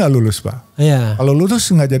 Untung enggak lulus Pak. Iya. Kalau lulus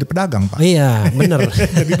enggak jadi pedagang Pak. Iya benar.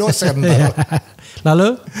 Jadi dosen.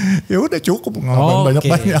 Lalu? Ya udah cukup ngapain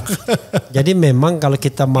banyak-banyak. Jadi memang kalau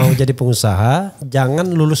kita mau jadi pengusaha jangan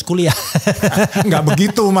lulus kuliah. Enggak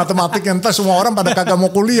begitu matematik entar semua orang pada kagak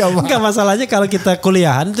mau kuliah. Enggak, masalahnya kalau kita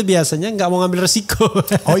kuliahan itu biasanya enggak mau ngambil resiko.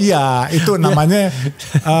 Oh iya itu namanya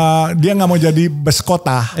dia enggak mau jadi bes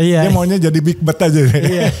kota. Dia maunya jadi big bet aja.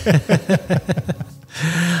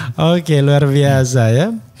 Oke, luar biasa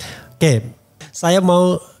ya. Oke, saya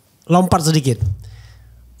mau lompat sedikit.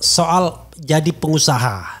 Soal jadi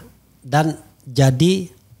pengusaha dan jadi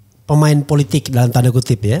pemain politik dalam tanda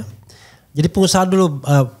kutip ya. Jadi pengusaha dulu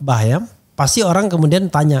Bah ya. Pasti orang kemudian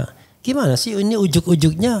tanya, gimana sih ini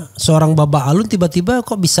ujuk-ujuknya seorang Baba Alun tiba-tiba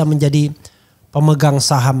kok bisa menjadi pemegang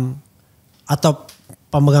saham atau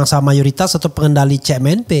pemegang saham mayoritas atau pengendali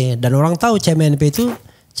CMNP. Dan orang tahu CMNP itu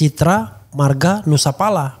Citra Marga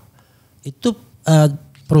Nusapala. Itu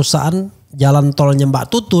perusahaan jalan tolnya Mbak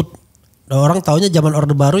Tutut. Orang taunya zaman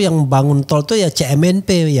Orde Baru yang bangun tol itu ya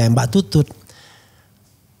CMNP ya Mbak Tutut.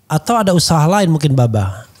 Atau ada usaha lain mungkin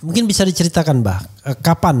Baba. Mungkin bisa diceritakan Mbak.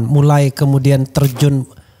 Kapan mulai kemudian terjun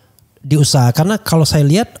di usaha? Karena kalau saya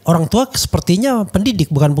lihat orang tua sepertinya pendidik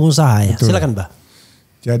bukan pengusaha ya. Betul. Silakan Mbak.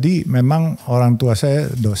 Jadi memang orang tua saya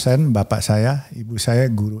dosen, bapak saya, ibu saya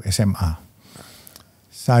guru SMA.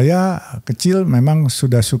 Saya kecil memang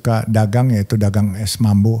sudah suka dagang yaitu dagang es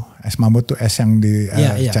mambo. Es mambo tuh es yang di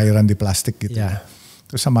cairan di plastik gitu.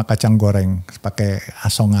 Terus sama kacang goreng pakai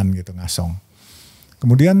asongan gitu, ngasong.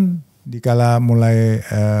 Kemudian dikala mulai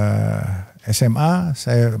SMA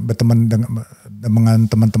saya berteman dengan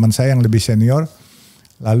teman-teman saya yang lebih senior.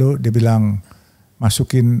 Lalu dia bilang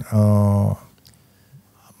masukin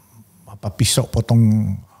pisau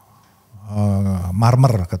potong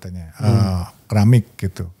marmer katanya. Keramik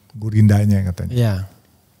gitu, gurindanya katanya.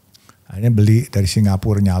 Akhirnya beli dari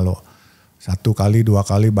Singapura nyalo. 1 kali, 2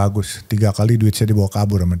 kali bagus, 3 kali duit saya dibawa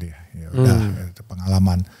kabur sama dia. Ya udah, itu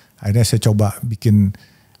pengalaman. Akhirnya saya coba bikin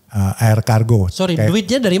air kargo. Sorry,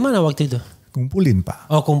 duitnya dari mana waktu itu? Kumpulin Pak.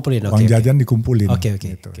 Oh kumpulin, uang jajan dikumpulin.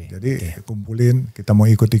 Gitu. Jadi kumpulin, kita mau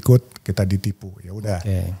ikut-ikut, kita ditipu. Ya udah.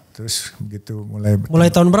 Terus begitu mulai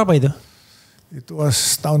tahun berapa itu? Itu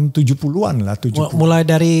tahun 70-an lah. 70. Mulai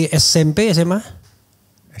dari SMP, SMA?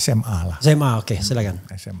 SMA lah. SMA, oke, silakan.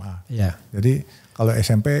 SMA. Ya. Jadi kalau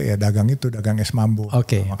SMP ya dagang es mambo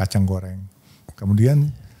sama kacang goreng.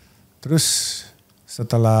 Kemudian terus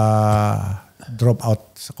setelah drop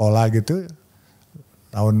out sekolah gitu,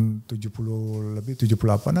 tahun 70 lebih,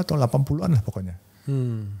 78 atau 80-an lah pokoknya.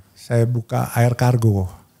 Saya buka air kargo.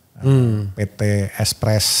 PT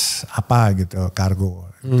Express apa gitu gitu.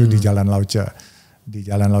 Itu di Jalan Lauca. Di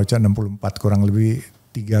Jalan Lauca 64 kurang lebih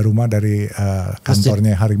 3 rumah dari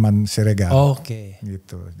kantornya Hariman Siregar.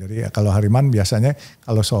 Gitu. Jadi kalau Hariman biasanya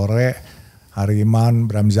kalau sore Hariman,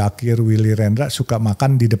 Bram Zakir, Willy Rendra suka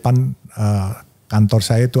makan di depan kantor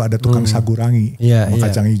saya itu ada tukang sagurangi sama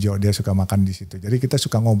kacang hijau. Dia suka makan di situ. Jadi kita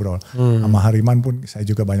suka ngobrol. Sama Hariman pun saya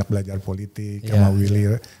juga banyak belajar politik. Sama Willy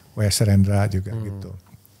Rendra juga gitu.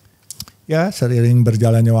 Ya seiring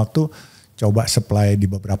berjalannya waktu coba supply di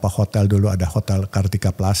beberapa hotel dulu. Ada Hotel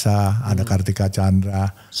Kartika Plaza, ada Kartika Chandra.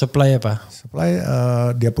 Supply apa? Supply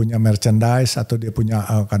dia punya merchandise atau dia punya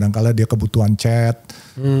kadang-kala dia kebutuhan cat,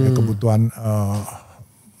 dia kebutuhan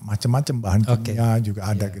macam-macam bahan kimia juga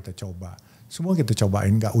ada kita coba. Semua kita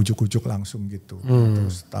cobain, gak ujuk-ujuk langsung gitu.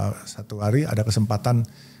 Terus satu hari ada kesempatan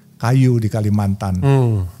kayu di Kalimantan.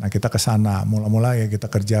 Nah kita ke sana, mula-mula ya kita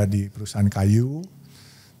kerja di perusahaan kayu,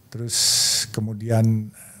 terus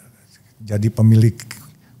kemudian jadi pemilik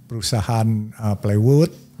perusahaan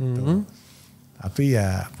plywood. Tapi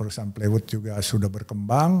ya perusahaan plywood juga sudah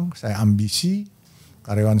berkembang, saya ambisi,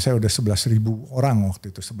 karyawan saya udah 11.000 orang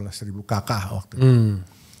waktu itu, 11.000 kakak waktu itu.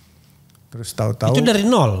 Terus tahu-tahu itu dari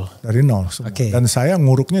nol? Dari nol semua. Okay. Dan saya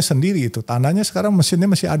nguruknya sendiri itu. Tanahnya sekarang mesinnya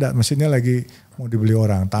masih ada. Mesinnya lagi mau dibeli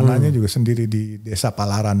orang. Tanahnya juga sendiri di desa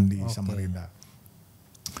Palaran di Samarinda.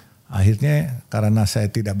 Akhirnya karena saya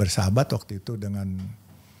tidak bersahabat waktu itu dengan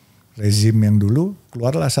rezim yang dulu,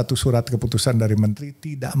 keluarlah satu surat keputusan dari menteri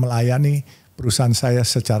tidak melayani perusahaan saya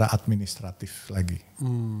secara administratif lagi.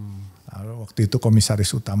 Lalu waktu itu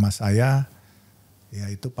komisaris utama saya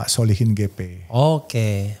yaitu Pak Solihin GP.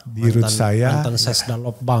 Oke. Dirut saya. Mantan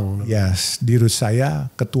Sesdalop Bank. Yes, dirut saya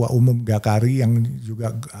Ketua Umum Gakari yang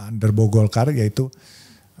juga underbo Golkar yaitu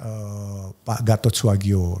Pak Gatot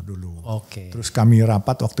Suagio dulu. Oke. Terus kami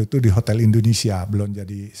rapat waktu itu di Hotel Indonesia, belum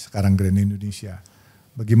jadi sekarang Grand Indonesia.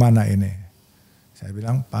 Bagaimana ini? Saya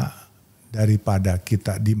bilang, Pak, daripada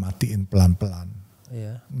kita dimatiin pelan-pelan,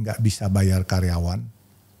 nggak bisa bayar karyawan,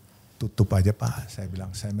 tutup aja Pak. Saya bilang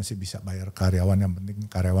saya masih bisa bayar karyawan, yang penting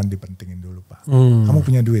karyawan dipentingin dulu Pak. Kamu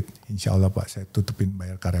punya duit, insya Allah Pak saya tutupin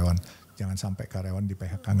bayar karyawan. Jangan sampai karyawan di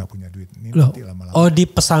PHK nggak punya duit. Ini nanti lama-lama. Oh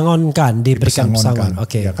dipesangonkan, diberikan pesangon.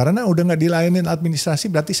 Oke. Ya, karena udah nggak dilayanin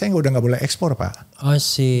administrasi berarti saya udah nggak boleh ekspor Pak. Oh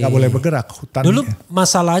sih. Nggak boleh bergerak. Hutan. Dulu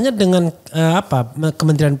masalahnya dengan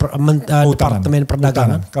Kementerian Departemen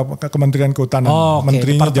Perdagangan. Kementerian Kehutanan. Oh,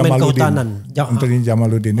 Menterinya Jamaludin. Menterinya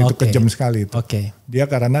Jamaludin itu kejam sekali itu. Oke. Dia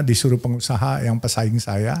karena disuruh pengusaha yang pesaing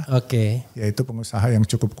saya. Oke. Yaitu pengusaha yang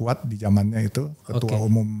cukup kuat di zamannya itu. Ketua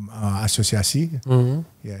Umum Asosiasi.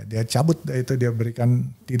 Ya, dia cabut itu, dia berikan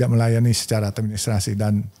tidak melayani secara administrasi,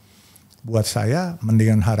 dan buat saya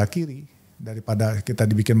mendingan harakiri daripada kita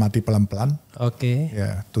dibikin mati pelan-pelan. Oke.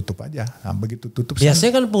 Ya tutup aja. Nah, begitu tutup.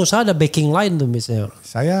 Biasanya kan pengusaha ada backing lain tuh misalnya.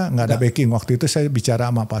 Saya nggak ada backing. Waktu itu saya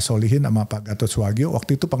bicara sama Pak Solihin sama Pak Gatot Suagio.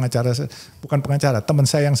 Waktu itu pengacara, bukan pengacara, teman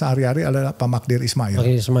saya yang sehari-hari adalah Pak Magdir Ismail.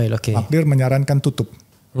 Magdir Ismail, oke. Magdir menyarankan tutup.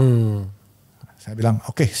 Saya bilang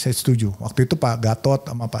oke, saya setuju. Waktu itu Pak Gatot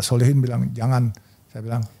sama Pak Solihin bilang jangan. Saya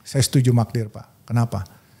bilang, saya setuju Magdir Pak. Kenapa?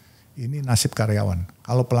 Ini nasib karyawan.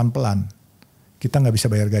 Kalau pelan-pelan, kita nggak bisa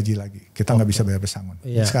bayar gaji lagi. Kita nggak bisa bayar pesangon.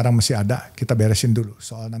 Yeah. Sekarang masih ada, kita beresin dulu.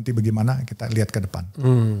 Soal nanti bagaimana, kita lihat ke depan.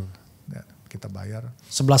 Ya, kita bayar.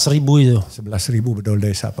 11.000 itu? 11.000 bedol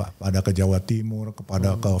desa Pak. Pada ke Jawa Timur,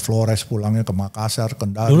 kepada ke Flores, pulangnya ke Makassar,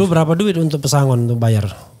 Kendari. Dulu berapa duit untuk pesangon untuk bayar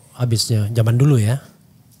habisnya? Zaman dulu ya?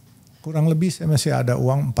 Kurang lebih saya masih ada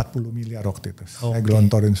uang 40 miliar waktu itu. Saya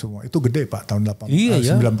gelontorin semua. Itu gede Pak, tahun 90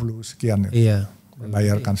 sekian. Itu. Iya.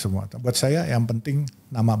 Bayarkan semua. Buat saya yang penting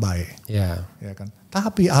nama baik. Iya. Ya kan.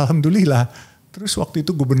 Tapi alhamdulillah, terus waktu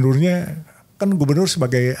itu gubernurnya, kan gubernur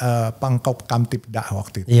sebagai Pangkop Kamtipda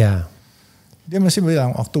waktu itu. Iya. Dia masih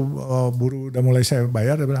bilang, waktu buruh udah mulai saya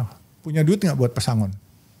bayar, dia bilang, punya duit gak buat pesangon?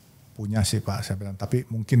 Punya sih Pak, saya bilang, tapi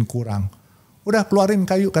mungkin kurang. Udah keluarin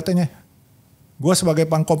kayu katanya. Gue sebagai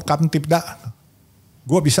Pangkop Kamtipda,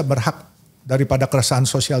 gue bisa berhak daripada keresahan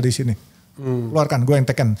sosial di sini. Keluarkan, gue yang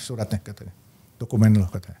teken suratnya katanya. Dokumen lo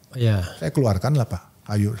katanya. Yeah. Saya keluarkan lah Pak,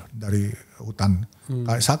 kayu dari hutan.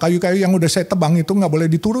 Kayu-kayu yang udah saya tebang itu gak boleh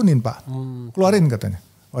diturunin Pak. Keluarin katanya.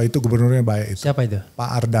 Wah itu gubernurnya baik itu. Siapa itu? Pak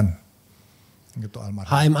Ardan. Gitu almarhum.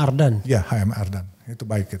 HM Ardan? Iya HM Ardan. Itu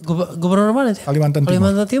baik itu. Gubernur mana itu? Kalimantan Timur.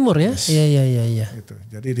 Kalimantan Timur ya? Iya. Gitu.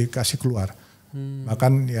 Jadi dikasih keluar.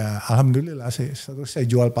 Bahkan ya alhamdulillah saya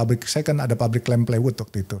jual pabrik, saya kan ada pabrik lem plywood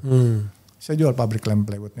waktu itu. Saya jual pabrik lem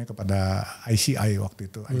plywoodnya kepada ICI waktu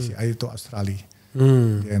itu. ICI itu Australia,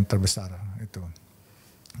 dia yang terbesar itu.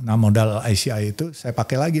 Nah modal ICI itu saya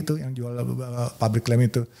pakai lagi tuh yang jual pabrik lem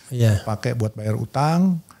itu. Pakai buat bayar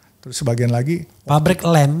utang, terus sebagian lagi. Pabrik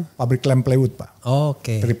lem plywood Pak.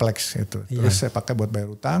 Oke. Triplex itu. Terus saya pakai buat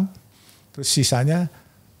bayar utang, terus sisanya,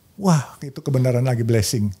 wah itu kebenaran lagi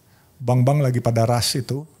blessing. Bank-bank lagi pada ras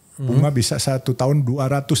itu, bunga bisa 1 tahun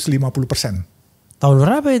 250%. Tahun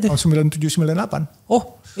berapa itu? Tahun 97-98.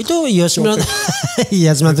 Oh itu iya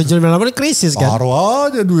 97-98 krisis kan? Taruh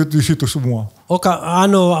aja duit di situ semua. Oh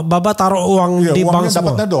Baba taruh uang di bank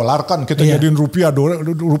semua? Dapatnya dolar kan, kita jadiin rupiah,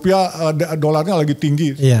 dolarnya lagi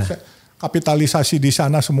tinggi. Kapitalisasi di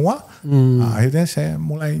sana semua, nah, akhirnya saya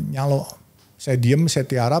mulai nyalo. Saya diem, saya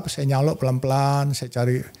tiarap, saya nyalo pelan-pelan, saya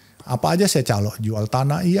cari apa aja saya calo, jual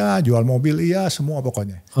tanah iya, jual mobil iya, semua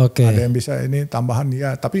pokoknya. Ada yang bisa ini tambahan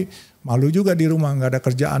iya, tapi malu juga di rumah nggak ada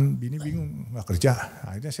kerjaan, bini bingung nggak kerja.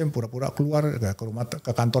 Akhirnya saya pura-pura keluar ke rumah,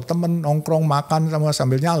 ke kantor temen, nongkrong makan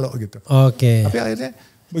sambil nyalo gitu. Tapi akhirnya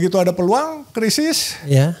Begitu ada peluang krisis,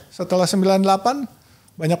 Ya. setelah 98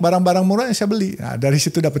 banyak barang-barang murah yang saya beli. Nah, dari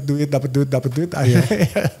situ dapat duit. Akhirnya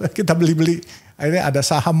kita beli. Akhirnya ada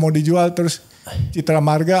saham mau dijual, terus Citra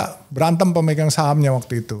Marga berantem pemegang sahamnya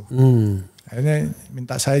waktu itu. Akhirnya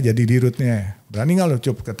minta saya jadi dirutnya. Berani nggak lo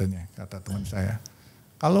Cup katanya, kata teman saya.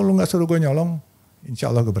 Kalau lo nggak suruh gue nyolong, insya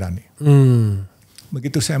Allah gue berani.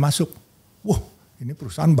 Begitu saya masuk, wah ini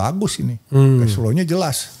perusahaan bagus ini, cash flow-nya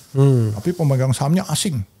jelas. Tapi pemegang sahamnya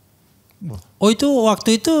asing. Oh itu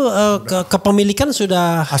waktu itu kepemilikan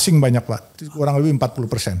sudah Asing banyak Pak, kurang lebih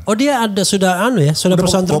 40%. Oh dia sudah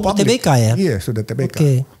perusahaan TBK ya? Iya sudah TBK.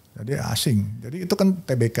 Okay. Jadi asing. Jadi itu kan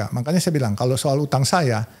TBK. Makanya saya bilang kalau soal utang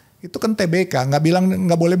saya itu kan TBK.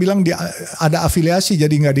 Nggak boleh bilang dia ada afiliasi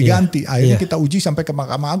jadi nggak diganti. Akhirnya kita uji sampai ke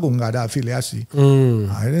Mahkamah Agung nggak ada afiliasi.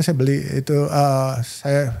 Akhirnya saya beli itu.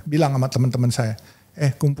 Saya bilang sama teman-teman saya,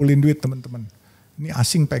 kumpulin duit teman-teman. Ini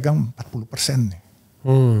asing pegang 40% nih.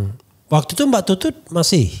 Waktu itu Mbak Tutut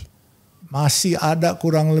masih ada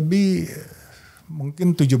kurang lebih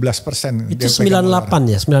mungkin 17%. Itu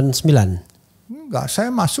 98 ya, 99. Enggak,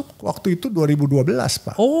 saya masuk waktu itu 2012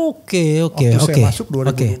 Pak. Oke. Saya masuk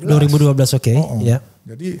 2012. 2012 oke. Ya.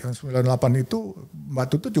 Jadi 98 itu Mbak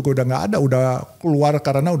Tutut juga udah nggak ada, udah keluar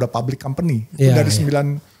karena udah public company. Itu dari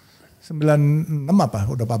 96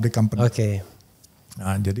 apa, udah public company. Oke.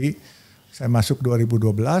 Nah jadi saya masuk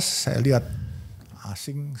 2012, saya lihat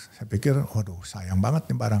asing, saya pikir waduh sayang banget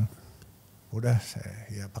nih barang. Udah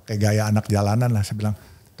saya pakai gaya anak jalanan lah, saya bilang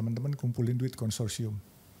teman-teman kumpulin duit konsorsium.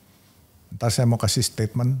 Ntar saya mau kasih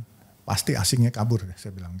statement, pasti asingnya kabur,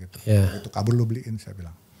 saya bilang gitu. Itu kabur lu beliin, saya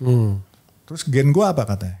bilang. Terus gen gue apa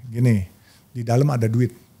katanya? Gini, di dalam ada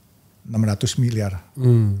duit 600 miliar,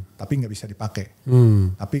 tapi nggak bisa dipakai.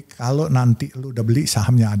 Tapi kalau nanti lu udah beli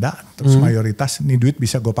sahamnya ada, terus mayoritas, nih duit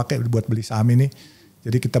bisa gue pakai buat beli saham ini,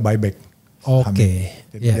 jadi kita buyback.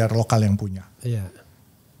 Jadi biar lokal yang punya.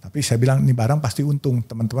 Tapi saya bilang ini barang pasti untung,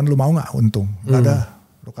 teman-teman lu mau nggak untung? Nggak ada.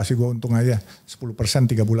 Lu kasih gue untung aja 10%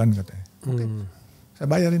 3 bulan katanya. Oke. Saya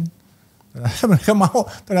bayarin. Ternyata mereka mau.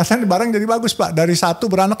 Ternyata barang jadi bagus Pak. Dari 1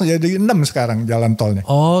 beranak jadi 6 sekarang jalan tolnya.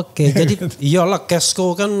 Oke. Jadi iyalah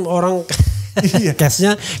cashco kan orang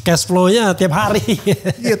cash flow-nya tiap hari.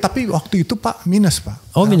 Iya tapi waktu itu Pak minus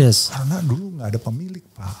Pak. Oh minus. Karena dulu gak ada pemilik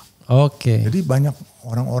Pak. Oke. Jadi banyak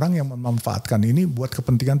orang-orang yang memanfaatkan ini buat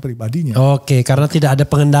kepentingan pribadinya. Oke. Karena tidak ada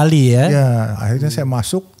pengendali ya. Ya akhirnya saya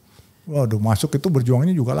masuk. Waduh masuk itu berjuangnya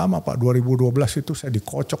juga lama Pak. 2012 itu saya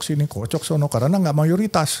dikocok sini, kocok sono karena nggak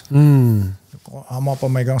mayoritas. Sama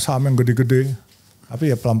pemegang saham yang gede-gede. Tapi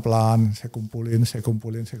ya pelan-pelan saya kumpulin.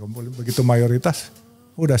 Begitu mayoritas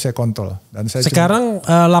udah saya kontrol. Dan saya sekarang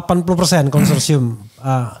 80% konsorsium.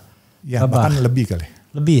 Ya bahkan lebih kali.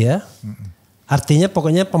 Lebih ya? Artinya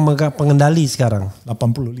pokoknya pengendali sekarang.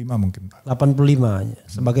 85 mungkin Pak. 85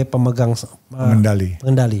 sebagai pemegang pengendali.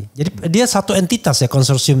 Jadi dia satu entitas ya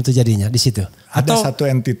konsorsium itu jadinya di situ. Ada satu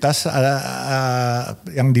entitas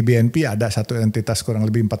yang di BNP ada satu entitas kurang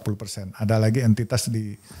lebih 40%. Ada lagi entitas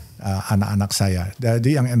di anak-anak saya.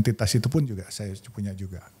 Jadi yang entitas itu pun juga saya punya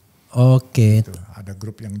juga. Oke. Gitu. Ada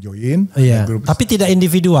grup yang join. Iya. Tapi tidak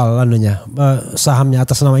individual anunya sahamnya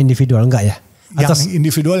atas nama individual enggak ya? Yang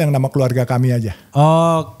individual yang nama keluarga kami aja.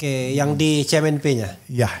 Oke, yang di CMNP-nya?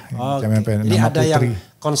 Iya, CMNP. Jadi nama ada Putri.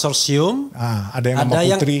 Yang konsorsium, ada yang nama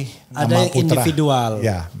Putri, ada yang individual.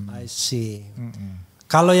 Ya. I see.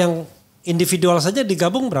 Kalau yang individual saja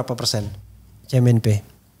digabung berapa persen CMNP?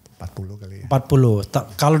 40 kali ya. 40.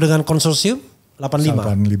 Kalau dengan konsorsium 85?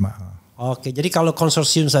 85. Oke, jadi kalau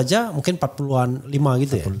konsorsium saja mungkin 40-an 5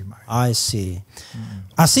 gitu 45, ya? I see.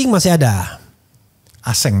 Asing masih ada?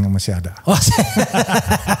 Asing masih ada. Oh,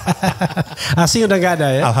 asing udah gak ada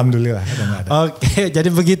ya? Alhamdulillah udah gak ada. Oke, jadi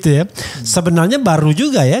begitu ya. Sebenarnya baru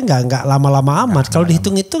juga ya, nggak lama-lama amat. Kalau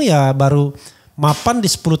dihitung-hitung ya baru mapan di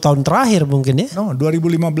 10 tahun terakhir mungkin ya? No,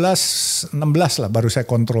 2015-16 lah baru saya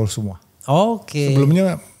kontrol semua. Oke.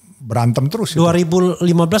 Sebelumnya berantem terus.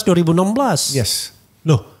 2015-2016? Yes.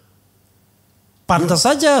 Loh, pantas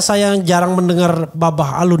saja saya jarang mendengar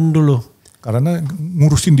Babah Alun dulu. Karena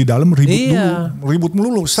ngurusin di dalam ribut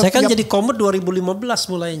melulu. Saya kan jadi komet 2015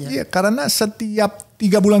 mulainya. Iya, karena setiap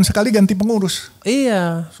 3 bulan sekali ganti pengurus.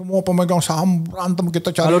 Iya. Semua pemegang saham berantem kita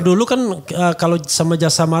cari. Kalau dulu kan kalau sama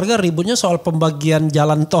Jasa Marga ributnya soal pembagian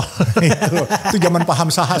jalan tol. itu zaman Pak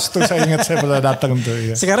Hamsahas tuh saya ingat saya pernah datang tuh.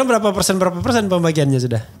 Ya. Sekarang berapa persen pembagiannya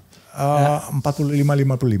sudah?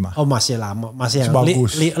 45-55. Oh masih lama, masih yang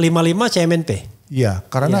bagus. 55 CMNP. Iya,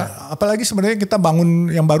 karena apalagi sebenarnya kita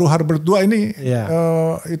bangun yang baru Harbor 2 ini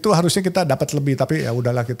itu harusnya kita dapat lebih, tapi ya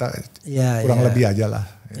udahlah kita kurang lebih aja lah.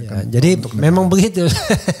 Ya, jadi memang begitu.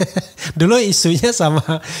 Dulu isunya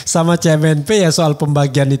sama CMNP ya soal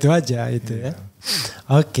pembagian itu aja itu ya.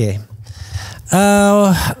 Oke.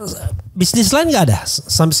 Bisnis lain nggak ada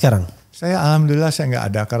sampai sekarang? Saya alhamdulillah saya nggak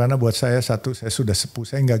ada karena buat saya satu saya sudah sepuh,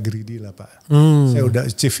 saya nggak greedy lah Pak. Saya udah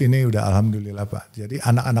achieve ini udah alhamdulillah Pak. Jadi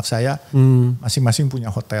anak-anak saya masing-masing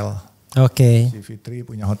punya hotel. Oke. Si Fitri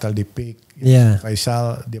punya hotel di Peak,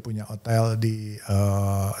 Faisal dia punya hotel di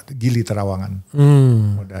Gili Terawangan.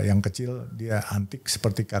 Udah yang kecil dia antik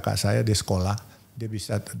seperti kakak saya, dia sekolah, dia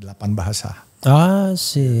bisa 8 bahasa.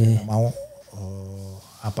 Sih. Mau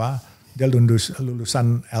dia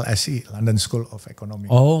lulusan LSE, London School of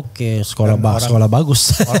Economics. Oke, sekolah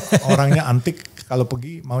bagus. Orangnya antik, kalau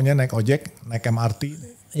pergi maunya naik ojek, naik MRT,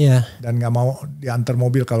 dan nggak mau diantar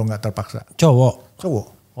mobil kalau nggak terpaksa.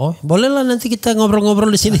 Cowok. Oh, bolehlah nanti kita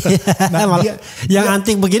ngobrol-ngobrol di sini. Malah yang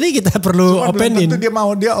antik begini kita perlu openin. Tentu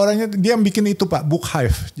dia orangnya dia yang bikin itu Pak, book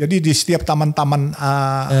hive. Jadi di setiap taman-taman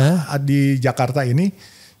di Jakarta ini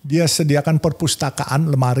dia sediakan perpustakaan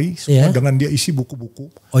lemari dengan dia isi buku-buku.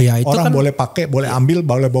 Itu orang kan boleh pakai, boleh ambil,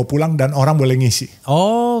 boleh bawa pulang dan orang boleh ngisi.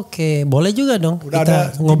 Oke, boleh juga dong. Udah ada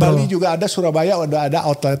di Bali juga ada, Surabaya udah ada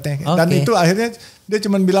outletnya. Dan itu akhirnya dia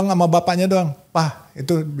cuma bilang sama bapaknya doang, "Pak,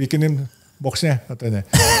 itu bikinin boxnya," katanya.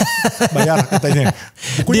 "Bayar," katanya.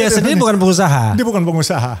 Dia sendiri bukan pengusaha. Dia bukan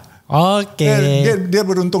pengusaha. Oke. Dia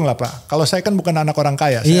beruntung lah Pak. Kalau saya kan bukan anak orang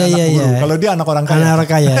kaya, saya anak guru. Kalau dia anak orang kaya. Anak orang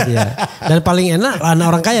kaya dia. Dan paling enak anak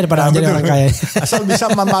orang kaya daripada jadi orang kaya. Asal bisa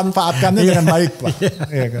memanfaatkannya dengan baik Pak.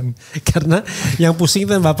 Iya kan. Karena yang pusing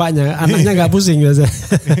itu bapaknya, anaknya nggak pusing biasa.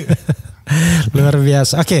 Luar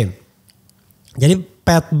biasa. Oke. Jadi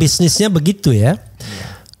pet bisnisnya begitu ya.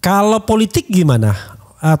 Kalau politik gimana?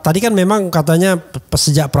 Tadi kan memang katanya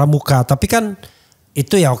sejak pramuka, tapi kan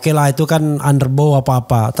itu ya oke lah, itu kan underbow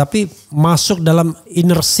apa-apa. Tapi masuk dalam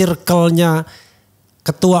inner circle-nya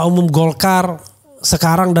ketua umum Golkar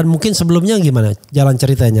sekarang dan mungkin sebelumnya gimana jalan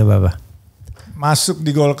ceritanya Bapak? Masuk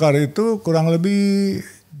di Golkar itu kurang lebih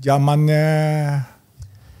zamannya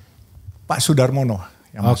Pak Sudarmono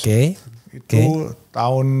yang masuk. Itu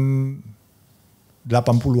tahun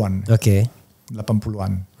 80-an.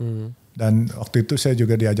 80-an. Dan waktu itu saya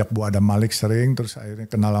juga diajak Bu Adam Malik sering, terus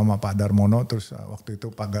akhirnya kenal sama Pak Darmono, terus waktu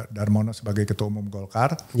itu Pak Darmono sebagai ketua umum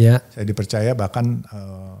Golkar, saya dipercaya, bahkan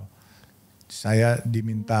saya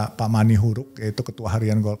diminta Pak Mani Huruk, yaitu ketua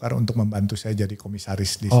harian Golkar, untuk membantu saya jadi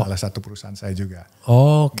komisaris di salah satu perusahaan saya juga.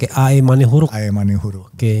 Oke, A.E. Mani Huruk. A.E. Mani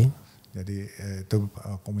Huruk. Jadi itu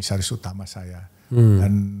komisaris utama saya.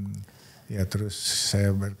 Dan ya terus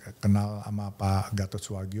saya kenal sama Pak Gatot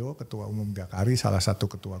Suwagyo, ketua umum Gakari, salah satu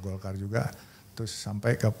ketua Golkar juga. Terus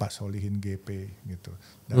sampai ke Pak Solihin GP gitu.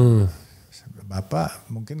 Dan Bapak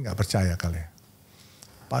mungkin nggak percaya kali ya.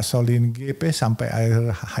 Pak Solihin GP sampai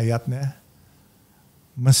akhir hayatnya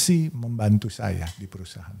mesti membantu saya di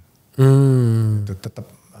perusahaan. Itu tetap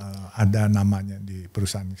ada namanya di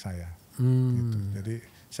perusahaan saya. Gitu. Jadi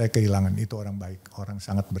saya kehilangan itu orang baik, orang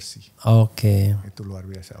sangat bersih. Itu luar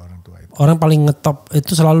biasa orang tua itu. Orang paling ngetop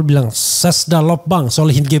itu selalu bilang Sesda Lopbang,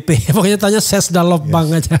 Solihin GP. Pokoknya tanya Sesda Lopbang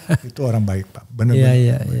aja. Itu orang baik Pak,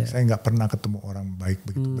 benar-benar. Saya nggak pernah ketemu orang baik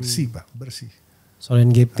begitu, bersih Pak, bersih.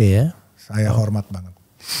 Solihin GP ya. Saya hormat banget.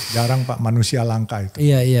 Jarang Pak, manusia langka itu.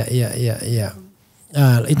 Iya.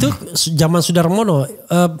 Nah, itu zaman Sudarmono,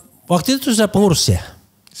 waktu itu sudah pengurus ya?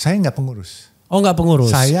 Saya nggak pengurus. Oh nggak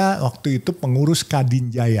pengurus? Saya waktu itu pengurus Kadin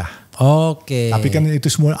Jaya. Tapi kan itu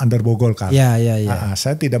semua underbow Golkar. Iya.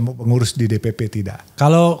 Saya tidak pengurus di DPP, tidak.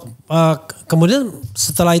 Kalau kemudian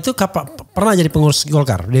setelah itu pernah jadi pengurus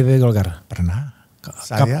Golkar, DPP Golkar? Pernah.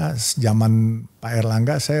 Saya zaman Pak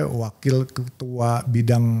Erlangga, saya wakil ketua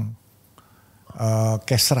bidang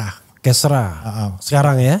Kesra.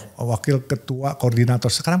 Sekarang ya? Wakil ketua koordinator,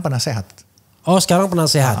 sekarang penasehat. Oh sekarang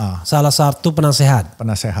penasehat, salah satu penasehat.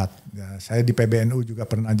 Ya, saya di PBNU juga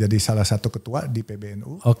pernah jadi salah satu ketua di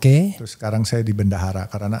PBNU. Terus sekarang saya di bendahara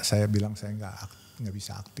karena saya bilang saya nggak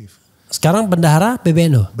bisa aktif. Sekarang bendahara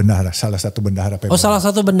PBNU? Bendahara, salah satu bendahara PBNU. Oh salah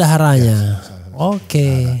satu bendaharanya.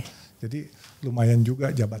 Bendahara. Jadi lumayan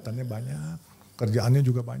juga, jabatannya banyak, kerjaannya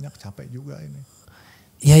juga banyak, capek juga ini.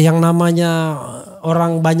 Ya yang namanya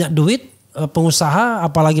orang banyak duit, pengusaha,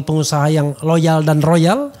 apalagi pengusaha yang loyal dan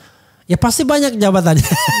royal. Ya pasti banyak jabatannya.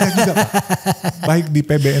 Ya juga Pak. Baik di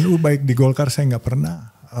PBNU, baik di Golkar saya nggak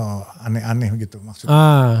pernah aneh-aneh gitu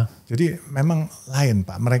maksudnya. Jadi memang lain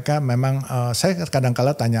Pak. Mereka memang, saya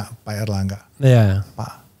kadang-kala tanya Pak Erlangga.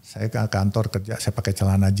 Pak, saya ke kantor kerja, saya pakai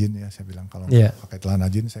celana jin ya. Saya bilang kalau pakai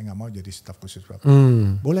celana jin saya nggak mau jadi staf khusus Bapak.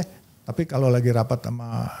 Boleh, tapi kalau lagi rapat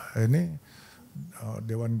sama ini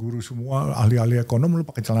Dewan guru semua, ahli-ahli ekonom, lu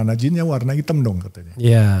pakai celana jeansnya warna hitam dong katanya.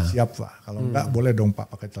 Iya. Siap Pak, kalau enggak boleh dong Pak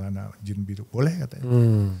pakai celana jeans biru. Boleh katanya.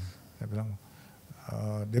 Saya bilang,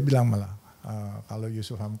 dia bilang malah, kalau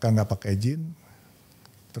Jusuf Hamka nggak pakai jeans,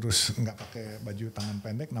 terus nggak pakai baju tangan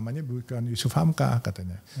pendek, namanya bukan Jusuf Hamka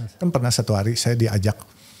katanya. Kan pernah satu hari saya diajak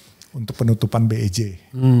untuk penutupan BEJ.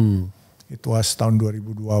 Itu tahun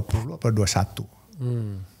 2020 atau 2021.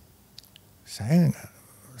 Saya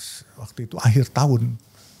waktu itu akhir tahun,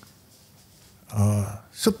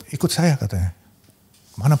 Sup ikut saya katanya.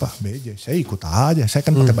 Mana Pak? BJ. Saya ikut aja. Saya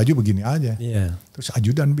kan pakai baju begini aja. Yeah. Terus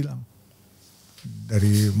ajudan bilang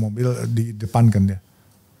dari mobil di depan kan dia,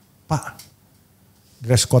 Pak,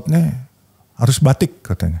 dress code-nya harus batik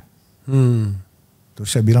katanya. Terus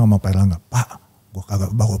saya bilang sama Pak Erlangga, Pak, gue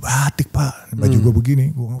kagak bawa batik Pak, baju gue begini,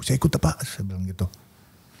 gue gak usah ikut Pak. Saya bilang gitu.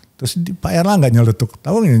 Terus Pak Erlangga nyeletuk,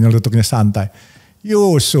 tahu nggak nyeletuknya santai.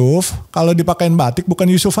 Jusuf, kalau dipakein batik bukan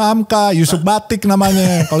Jusuf Hamka, Jusuf Batik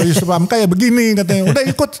namanya. Kalau Jusuf Hamka ya begini katanya. Udah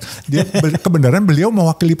ikut. Dia kebenaran beliau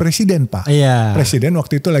mewakili presiden Pak. Iya. Presiden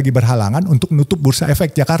waktu itu lagi berhalangan untuk nutup Bursa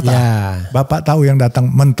Efek Jakarta. Iya. Bapak tahu yang datang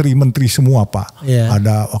menteri-menteri semua Pak. Iya.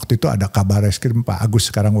 Ada waktu itu ada Kabar Eskrim Pak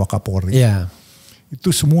Agus sekarang Wakapolri. Iya.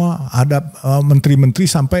 Itu semua ada menteri-menteri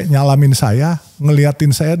sampai nyalamin saya,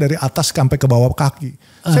 ngeliatin saya dari atas sampai ke bawah kaki.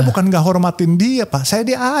 Saya bukan gak hormatin dia Pak, saya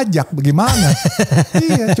diajak bagaimana.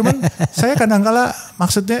 Iya, cuman saya kadang-kala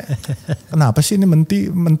maksudnya kenapa sih ini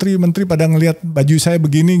menteri-menteri pada ngelihat baju saya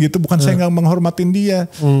begini gitu, bukan saya gak menghormatin dia.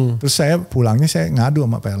 Terus saya pulangnya saya ngadu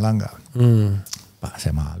sama Pak Erlangga. Pak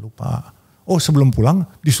saya malu Pak. Oh sebelum pulang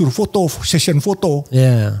disuruh foto, session foto.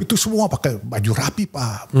 Yeah. Itu semua pakai baju rapi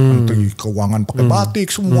Pak. Menteri Keuangan pakai batik,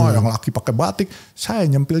 semua yang laki pakai batik. Saya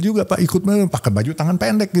nyempil juga Pak, ikut pakai baju tangan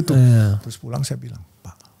pendek gitu. Yeah. Terus pulang saya bilang,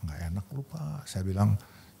 Pak gak enak lu Pak. Saya bilang,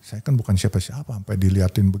 saya kan bukan siapa-siapa sampai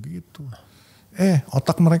diliatin begitu.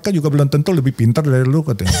 Otak mereka juga belum tentu lebih pintar dari lu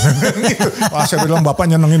katanya. Wah saya bilang bapak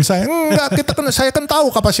nyenengin saya. Enggak, saya kan tahu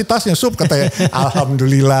kapasitasnya Sup katanya.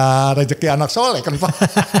 Alhamdulillah rezeki anak soleh kan Pak.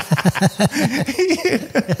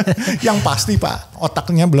 Yang pasti Pak,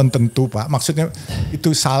 otaknya belum tentu Pak. Maksudnya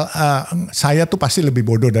itu saya tuh pasti lebih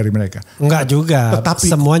bodoh dari mereka. Enggak juga, tetapi,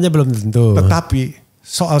 semuanya belum tentu. Tetapi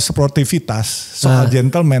soal sportivitas, soal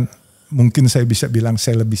gentleman, mungkin saya bisa bilang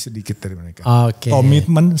saya lebih sedikit dari mereka. Okay.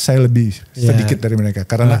 Komitmen saya lebih sedikit dari mereka.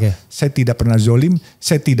 Karena saya tidak pernah zolim,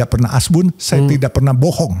 saya tidak pernah asbun, saya tidak pernah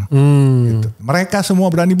bohong. Gitu. Mereka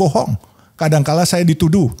semua berani bohong. Kadang-kala saya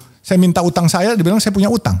dituduh. Saya minta utang saya, dibilang saya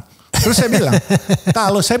punya utang. Terus saya bilang,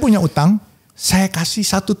 kalau saya punya utang, saya kasih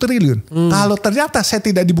 1 triliun. Kalau ternyata saya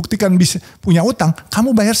tidak dibuktikan bisa punya utang,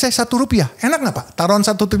 kamu bayar saya 1 rupiah. Enak gak Pak? Taruhan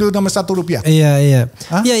 1 triliun sama 1 rupiah. Iya.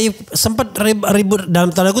 Iya sempat ribut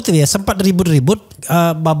dalam tanda kutip ya. Sempat ribut-ribut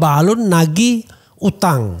Bapak Harun nagih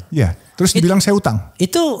utang. Iya. Terus dibilang saya utang.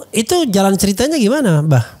 Itu jalan ceritanya gimana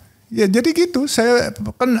Mbah? Ya jadi gitu. Saya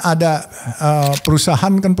kan ada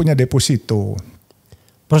perusahaan kan punya deposito.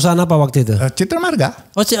 Perusahaan apa waktu itu? Citra Marga.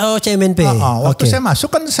 Oh CMNP. Waktu saya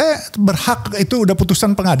masuk kan saya berhak, itu udah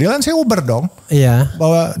putusan pengadilan, saya uber dong. Iya.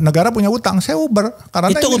 Bahwa negara punya utang, saya uber.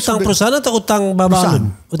 Karena itu utang perusahaan atau utang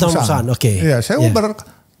Babalun? Utang perusahaan, oke. Iya, saya uber.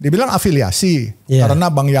 Dibilang afiliasi. Karena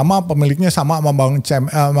Bank Yama pemiliknya sama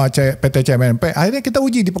PT CMNP. Akhirnya kita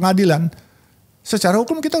uji di pengadilan. Secara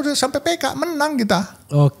hukum kita udah sampai PK, menang kita.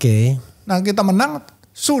 Oke. Nah kita menang.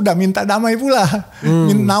 Sudah minta damai pula,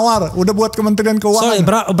 nawar, udah buat Kementerian Keuangan. Sorry,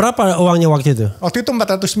 berapa uangnya waktu itu? Waktu itu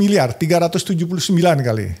 400 miliar, 379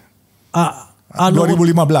 kali.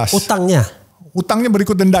 2015. Utangnya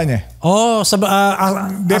berikut dendanya. Oh,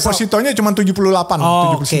 depositonya cuma 78,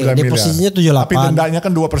 79 miliar. Depositonya 78. Tapi dendanya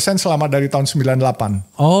kan 2% selama dari tahun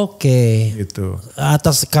 98. Oke. Gitu.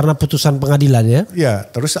 Atas karena putusan pengadilan ya? Iya,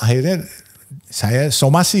 terus akhirnya saya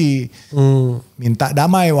somasi, minta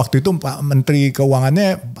damai. Waktu itu Pak Menteri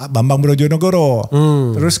Keuangannya Pak Bambang Brojonegoro.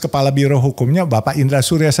 Terus Kepala Biro Hukumnya Bapak Indra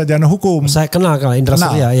Surya Sarjana Hukum. Saya kenal Indra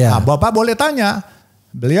Surya. Ya. Nah, Bapak boleh tanya.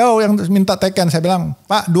 Beliau yang minta teken. Saya bilang,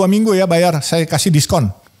 Pak 2 minggu ya bayar, saya kasih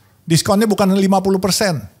diskon. Diskonnya bukan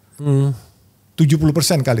 50%.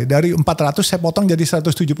 70% kali. Dari 400 saya potong jadi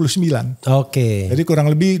 179. Oke. Jadi kurang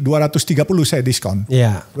lebih 230 saya diskon.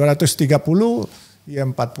 Iya. 230 ya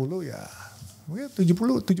 40 ya.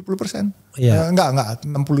 70%. Yeah. Enggak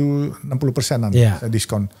 60%-an saya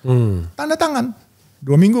diskon. Tanda tangan.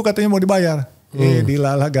 2 minggu katanya mau dibayar.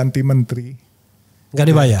 Dilalah ganti menteri. Enggak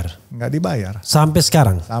dibayar? Enggak dibayar. Sampai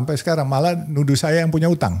sekarang? Sampai sekarang. Malah nuduh saya yang punya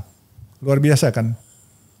utang. Luar biasa kan.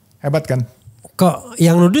 Hebat kan. Kok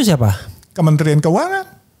yang nuduh siapa? Kementerian Keuangan.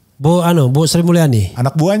 Bu Sri Mulyani?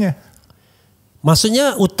 Anak buahnya.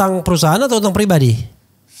 Maksudnya utang perusahaan atau utang pribadi?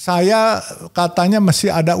 Saya katanya masih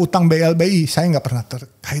ada utang BLBI. Saya nggak pernah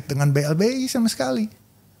terkait dengan BLBI sama sekali.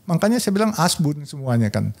 Makanya saya bilang asbun semuanya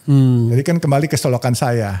kan. Jadi kan kembali ke solokan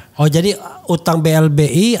saya. Oh jadi utang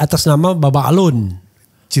BLBI atas nama Bapak Alun.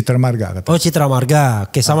 Citra Marga katanya. Oh Citra Marga.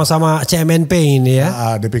 Oke sama-sama CMNP ini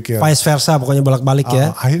ya. Dipikir. Vice versa pokoknya bolak-balik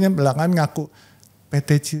ya. Akhirnya belakangan ngaku PT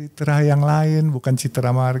Citra yang lain bukan Citra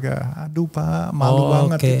Marga. Aduh Pak, malu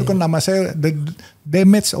banget. Okay. Itu kan nama saya, the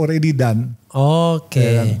damage already done. Oke.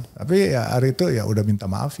 Ya kan? Tapi ya hari itu ya udah minta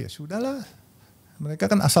maaf ya sudahlah. Mereka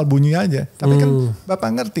kan asal bunyi aja. Tapi kan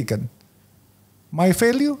Bapak ngerti kan. My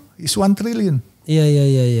value is 1 trillion.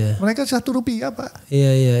 Iya. Mereka 1 rupiah Pak.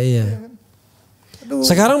 Iya. Ya kan? Aduh.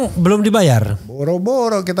 Sekarang belum dibayar.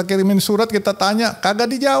 Boro-boro kita kirimin surat, kita tanya, kagak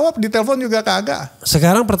dijawab, di telepon juga kagak.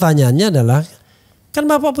 Sekarang pertanyaannya adalah, kan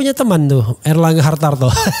Bapak punya teman tuh, Erlangga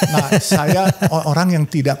Hartarto. Nah, saya orang yang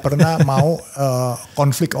tidak pernah mau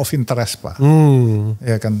konflik of interest Pak.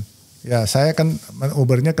 Ya kan. Ya saya kan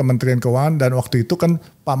ubernya Kementerian Keuangan dan waktu itu kan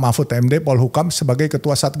Pak Mahfud MD Polhukam sebagai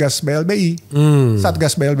Ketua Satgas BLBI.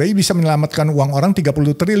 Satgas BLBI bisa menyelamatkan uang orang 30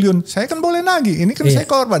 triliun. Saya kan boleh nagih, ini kan saya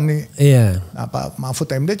korban nih. Iya. Nah Pak Mahfud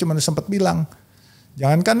MD cuma sempat bilang,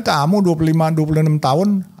 jangankan kamu 25-26 tahun,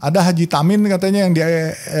 ada Haji Tamin katanya yang di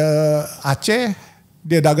Aceh,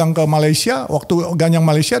 dia dagang ke Malaysia, waktu ganyang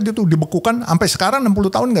Malaysia dia tuh dibekukan, sampai sekarang 60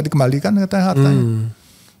 tahun gak dikembalikan katanya hartanya.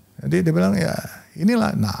 Jadi dia bilang ya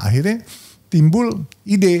inilah. Nah akhirnya timbul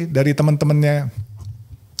ide dari teman-temannya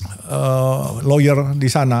lawyer di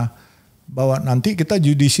sana bahwa nanti kita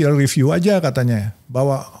judicial review aja katanya,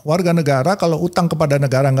 bahwa warga negara kalau utang kepada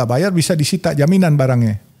negara nggak bayar bisa disita jaminan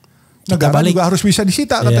barangnya. Negara juga harus bisa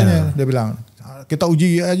disita katanya. Dia bilang kita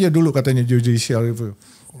uji aja dulu katanya judicial review.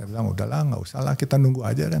 Dia bilang udahlah nggak usah lah, kita nunggu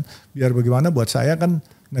aja kan. Biar bagaimana buat saya kan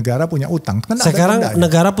negara punya utang. Kan sekarang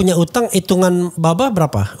negara punya utang, hitungan Baba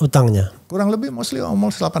berapa utangnya? Kurang lebih mostly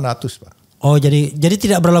almost 800 Pak. Oh jadi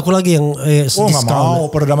tidak berlaku lagi yang nggak mau,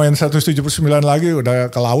 perdamaian 179 lagi udah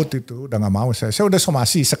ke laut itu, udah nggak mau saya. Saya udah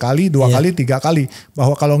somasi sekali, 2 kali, 3 kali.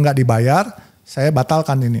 Bahwa kalau nggak dibayar, saya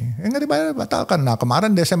batalkan ini. Nggak dibayar, batalkan. Nah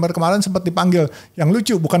kemarin Desember kemarin sempat dipanggil. Yang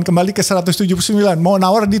lucu bukan kembali ke 179, mau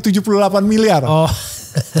nawar di 78 miliar. Oh.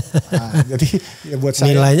 Nah, jadi ya buat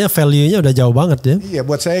saya. Nilainya, value-nya udah jauh banget ya. Iya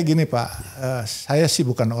buat saya gini Pak, saya sih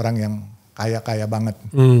bukan orang yang kaya-kaya banget.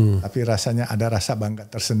 Tapi rasanya ada rasa bangga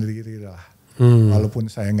tersendiri lah.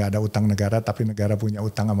 Walaupun saya nggak ada utang negara, tapi negara punya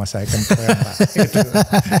utang sama saya kan keren Pak. Gitu.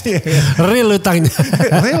 Real utangnya.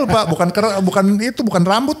 Real Pak, bukan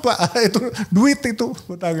rambut Pak, itu duit itu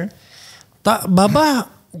utangnya. Tak,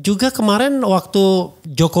 Bapak juga kemarin waktu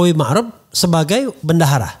Jokowi Ma'ruf sebagai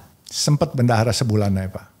bendahara. Sempat bendahara sebulan ya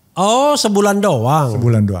Pak. Oh sebulan doang.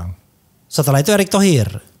 Sebulan doang. Setelah itu Erick Thohir.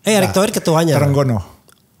 Erick Thohir ketuanya. Terenggono.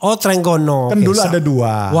 Oh Terenggono. Kan dulu ada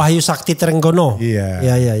 2. Wahyu Sakti Terenggono. Iya.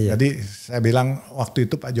 Iya. Jadi saya bilang waktu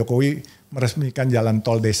itu Pak Jokowi meresmikan jalan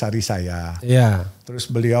tol Desari saya. Iya. Terus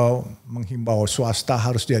beliau menghimbau swasta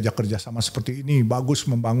harus diajak kerjasama seperti ini. Bagus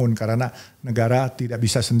membangun karena negara tidak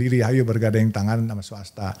bisa sendiri. Ayo bergandeng tangan sama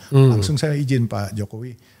swasta. Langsung saya izin Pak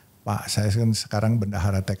Jokowi. Pak saya kan sekarang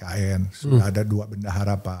bendahara TKN. Sudah ada 2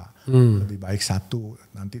 bendahara Pak. Lebih baik 1.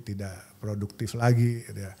 Nanti tidak produktif lagi.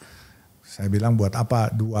 Saya bilang buat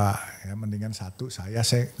apa 2, ya mendingan 1. Saya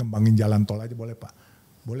kembangin jalan tol aja boleh Pak.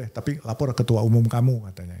 Boleh, tapi lapor ketua umum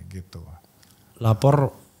kamu katanya gitu.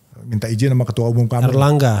 Lapor? Minta izin sama ketua umum kamu.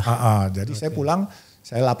 Erlangga? Jadi saya pulang,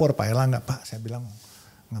 saya lapor Pak Erlangga. Pak saya bilang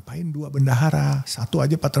ngapain 2 bendahara? 1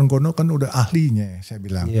 aja Pak Terenggono kan udah ahlinya. Saya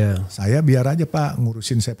bilang, saya biar aja Pak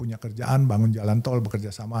ngurusin saya punya kerjaan, bangun jalan tol,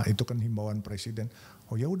 bekerja sama. Itu kan himbauan presiden.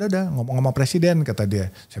 Oh ya udah dah ngomong sama presiden kata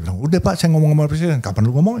dia. Saya bilang udah Pak saya ngomong sama presiden. Kapan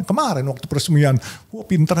lu ngomong? Kemarin waktu peresmian. Wah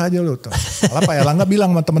pinter aja lu. Malah Pak Erlangga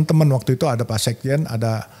bilang sama teman-teman waktu itu ada Pak Sekjen,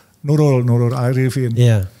 ada Nurul Arifin.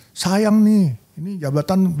 Sayang nih, ini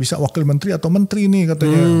jabatan bisa wakil menteri atau menteri nih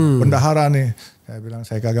katanya. Bendahara nih. Saya bilang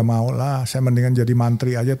saya kagak mau lah. Saya mendingan jadi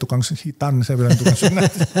mantri aja tukang hitan. Saya bilang tukang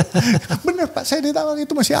sunat. Bener Pak saya ditawar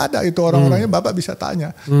itu masih ada itu orang-orangnya Bapak bisa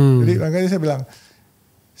tanya. Jadi makanya saya bilang.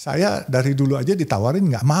 Saya dari dulu aja ditawarin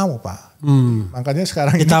nggak mau Pak. Makanya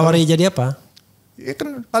sekarang ditawari jadi apa? Ya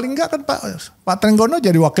kan paling enggak kan Pak Terenggono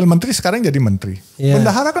jadi wakil menteri sekarang jadi menteri.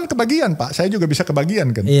 Bendahara kan kebagian Pak. Saya juga bisa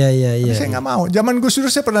kebagian kan. Tapi saya nggak mau. Zaman Gus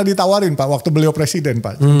Dur saya pernah ditawarin Pak waktu beliau presiden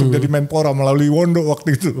Pak untuk jadi Menpora melalui Wondo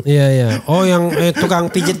waktu itu. Iya. Oh yang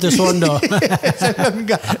tukang pijit tuh Wondo. Saya bilang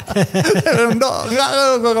enggak. Enggak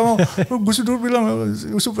mau. Gus Dur bilang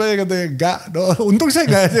Jusuf saya katanya enggak. Untung saya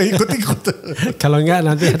enggak ikut-ikut. Kalau enggak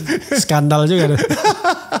nanti skandal juga.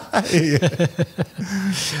 Iya.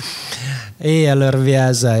 Iya luar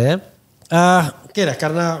biasa ya. Kira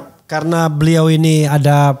karena beliau ini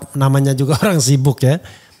ada namanya juga orang sibuk ya.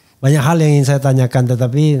 banyak hal yang ingin saya tanyakan,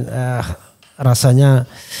 tetapi rasanya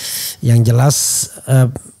yang jelas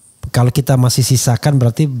kalau kita masih sisakan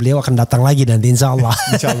berarti beliau akan datang lagi nanti insya Allah.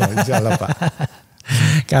 Insya Allah Pak.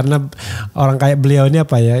 Karena orang kayak beliau ini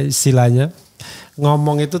apa ya istilahnya,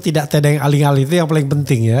 ngomong itu tidak tedeng aling-aling, itu yang paling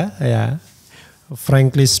penting ya.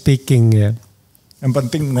 Frankly speaking ya. Yang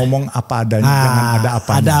penting ngomong apa adanya, jangan ada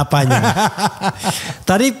apanya. Ada apanya.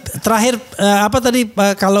 Tadi terakhir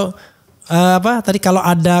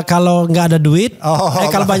kalau nggak ada duit,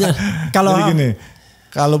 kalau banyak, jadi gini,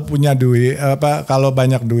 kalau punya duit, kalau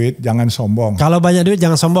banyak duit jangan sombong. Kalau banyak duit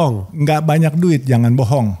jangan sombong. Nggak banyak duit jangan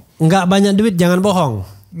bohong. Nggak banyak duit jangan bohong.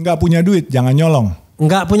 Nggak punya duit jangan nyolong.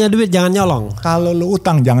 Nggak punya duit jangan nyolong. Kalau lu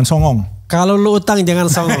utang jangan songong. Kalau lu utang jangan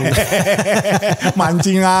songong.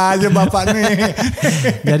 Mancing aja Bapak nih.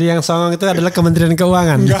 Jadi yang songong itu adalah Kementerian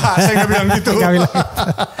Keuangan. Enggak, saya nggak bilang gitu.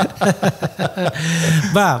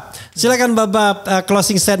 Bah, silakan Bapak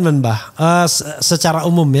closing statement, Bah. Secara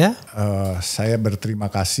umum ya. Saya berterima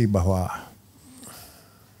kasih bahwa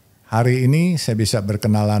hari ini saya bisa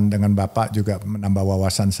berkenalan dengan Bapak, juga menambah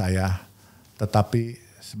wawasan saya. Tetapi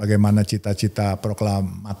sebagaimana cita-cita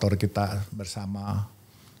proklamator kita bersama,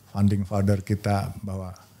 founding father kita,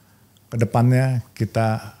 bahwa kedepannya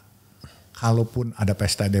kita kalaupun ada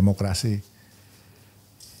pesta demokrasi,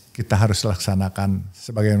 kita harus laksanakan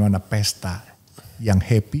sebagaimana pesta yang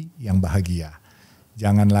happy, yang bahagia.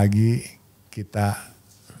 Jangan lagi kita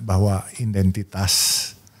bawa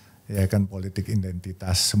identitas, ya kan, politik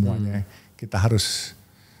identitas semuanya. Kita harus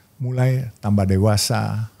mulai tambah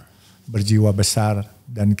dewasa, berjiwa besar,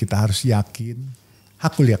 dan kita harus yakin,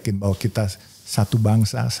 aku yakin bahwa kita satu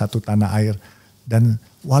bangsa, satu tanah air, dan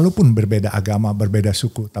walaupun berbeda agama, berbeda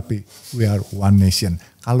suku, tapi we are one nation.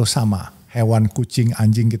 Kalau sama, hewan, kucing,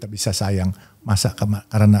 anjing kita bisa sayang, masa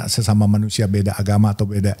karena sesama manusia beda agama atau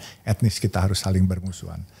beda etnis kita harus saling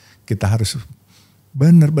bermusuhan. Kita harus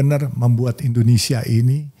benar-benar membuat Indonesia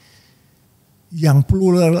ini, yang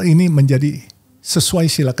plural ini menjadi sesuai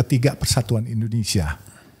sila ketiga Persatuan Indonesia.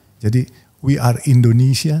 Jadi we are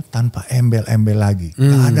Indonesia tanpa embel-embel lagi.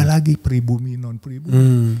 Gak ada lagi pribumi,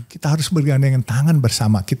 non-pribumi. Kita harus bergandengan tangan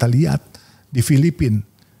bersama. Kita lihat di Filipina,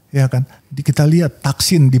 ya kan? Kita lihat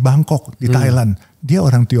Thaksin di Bangkok, di Thailand. Dia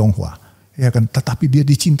orang Tionghoa, ya kan? Tetapi dia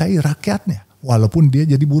dicintai rakyatnya, walaupun dia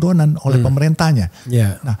jadi buronan oleh pemerintahnya.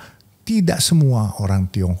 Yeah. Nah, tidak semua orang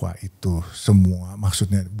Tionghoa itu semua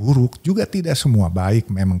maksudnya buruk, juga tidak semua baik,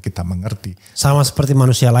 memang kita mengerti. Sama seperti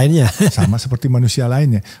manusia lainnya. Sama seperti manusia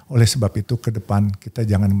lainnya. Oleh sebab itu ke depan kita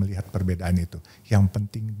jangan melihat perbedaan itu. Yang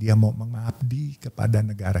penting dia mau mengabdi kepada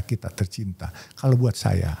negara kita tercinta. Kalau buat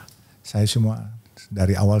saya semua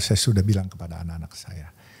dari awal saya sudah bilang kepada anak-anak saya,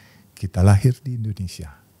 kita lahir di Indonesia,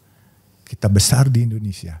 kita besar di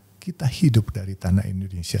Indonesia, kita hidup dari tanah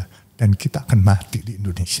Indonesia, dan kita akan mati di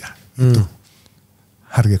Indonesia. Itu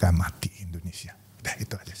harga mati Indonesia. Nah,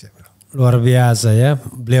 itu aja saya bilang. Luar biasa ya,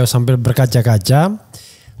 beliau sambil berkaca-kaca.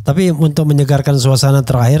 Tapi untuk menyegarkan suasana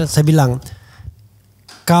terakhir, saya bilang,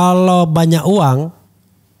 kalau banyak uang,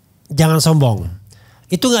 jangan sombong.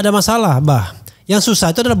 Itu gak ada masalah, Bah. Yang susah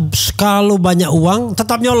itu adalah kalau banyak uang,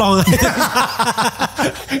 tetap nyolong.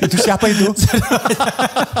 Itu siapa itu?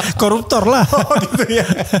 Koruptor lah. Oh gitu ya.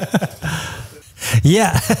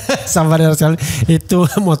 Iya, sama dengan sekali. Itu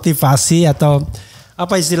motivasi atau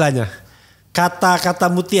apa istilahnya?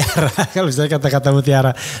 Kata-kata mutiara. Kalau misalnya kata-kata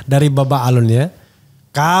mutiara dari Bapak Alun ya.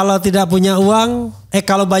 Kalau tidak punya uang,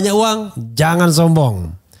 kalau banyak uang, jangan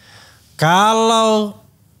sombong. Kalau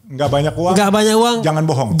nggak banyak uang, jangan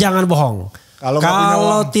bohong. Jangan bohong.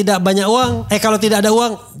 Kalau tidak banyak uang, kalau tidak ada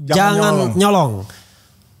uang, jangan nyolong.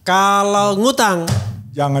 Kalau ngutang,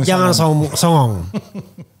 jangan songong.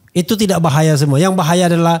 Itu tidak bahaya semua. Yang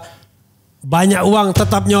bahaya adalah banyak uang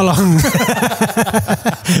tetap nyolong.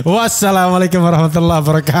 Wassalamualaikum warahmatullahi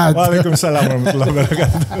wabarakatuh. Waalaikumsalam warahmatullahi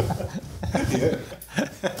wabarakatuh.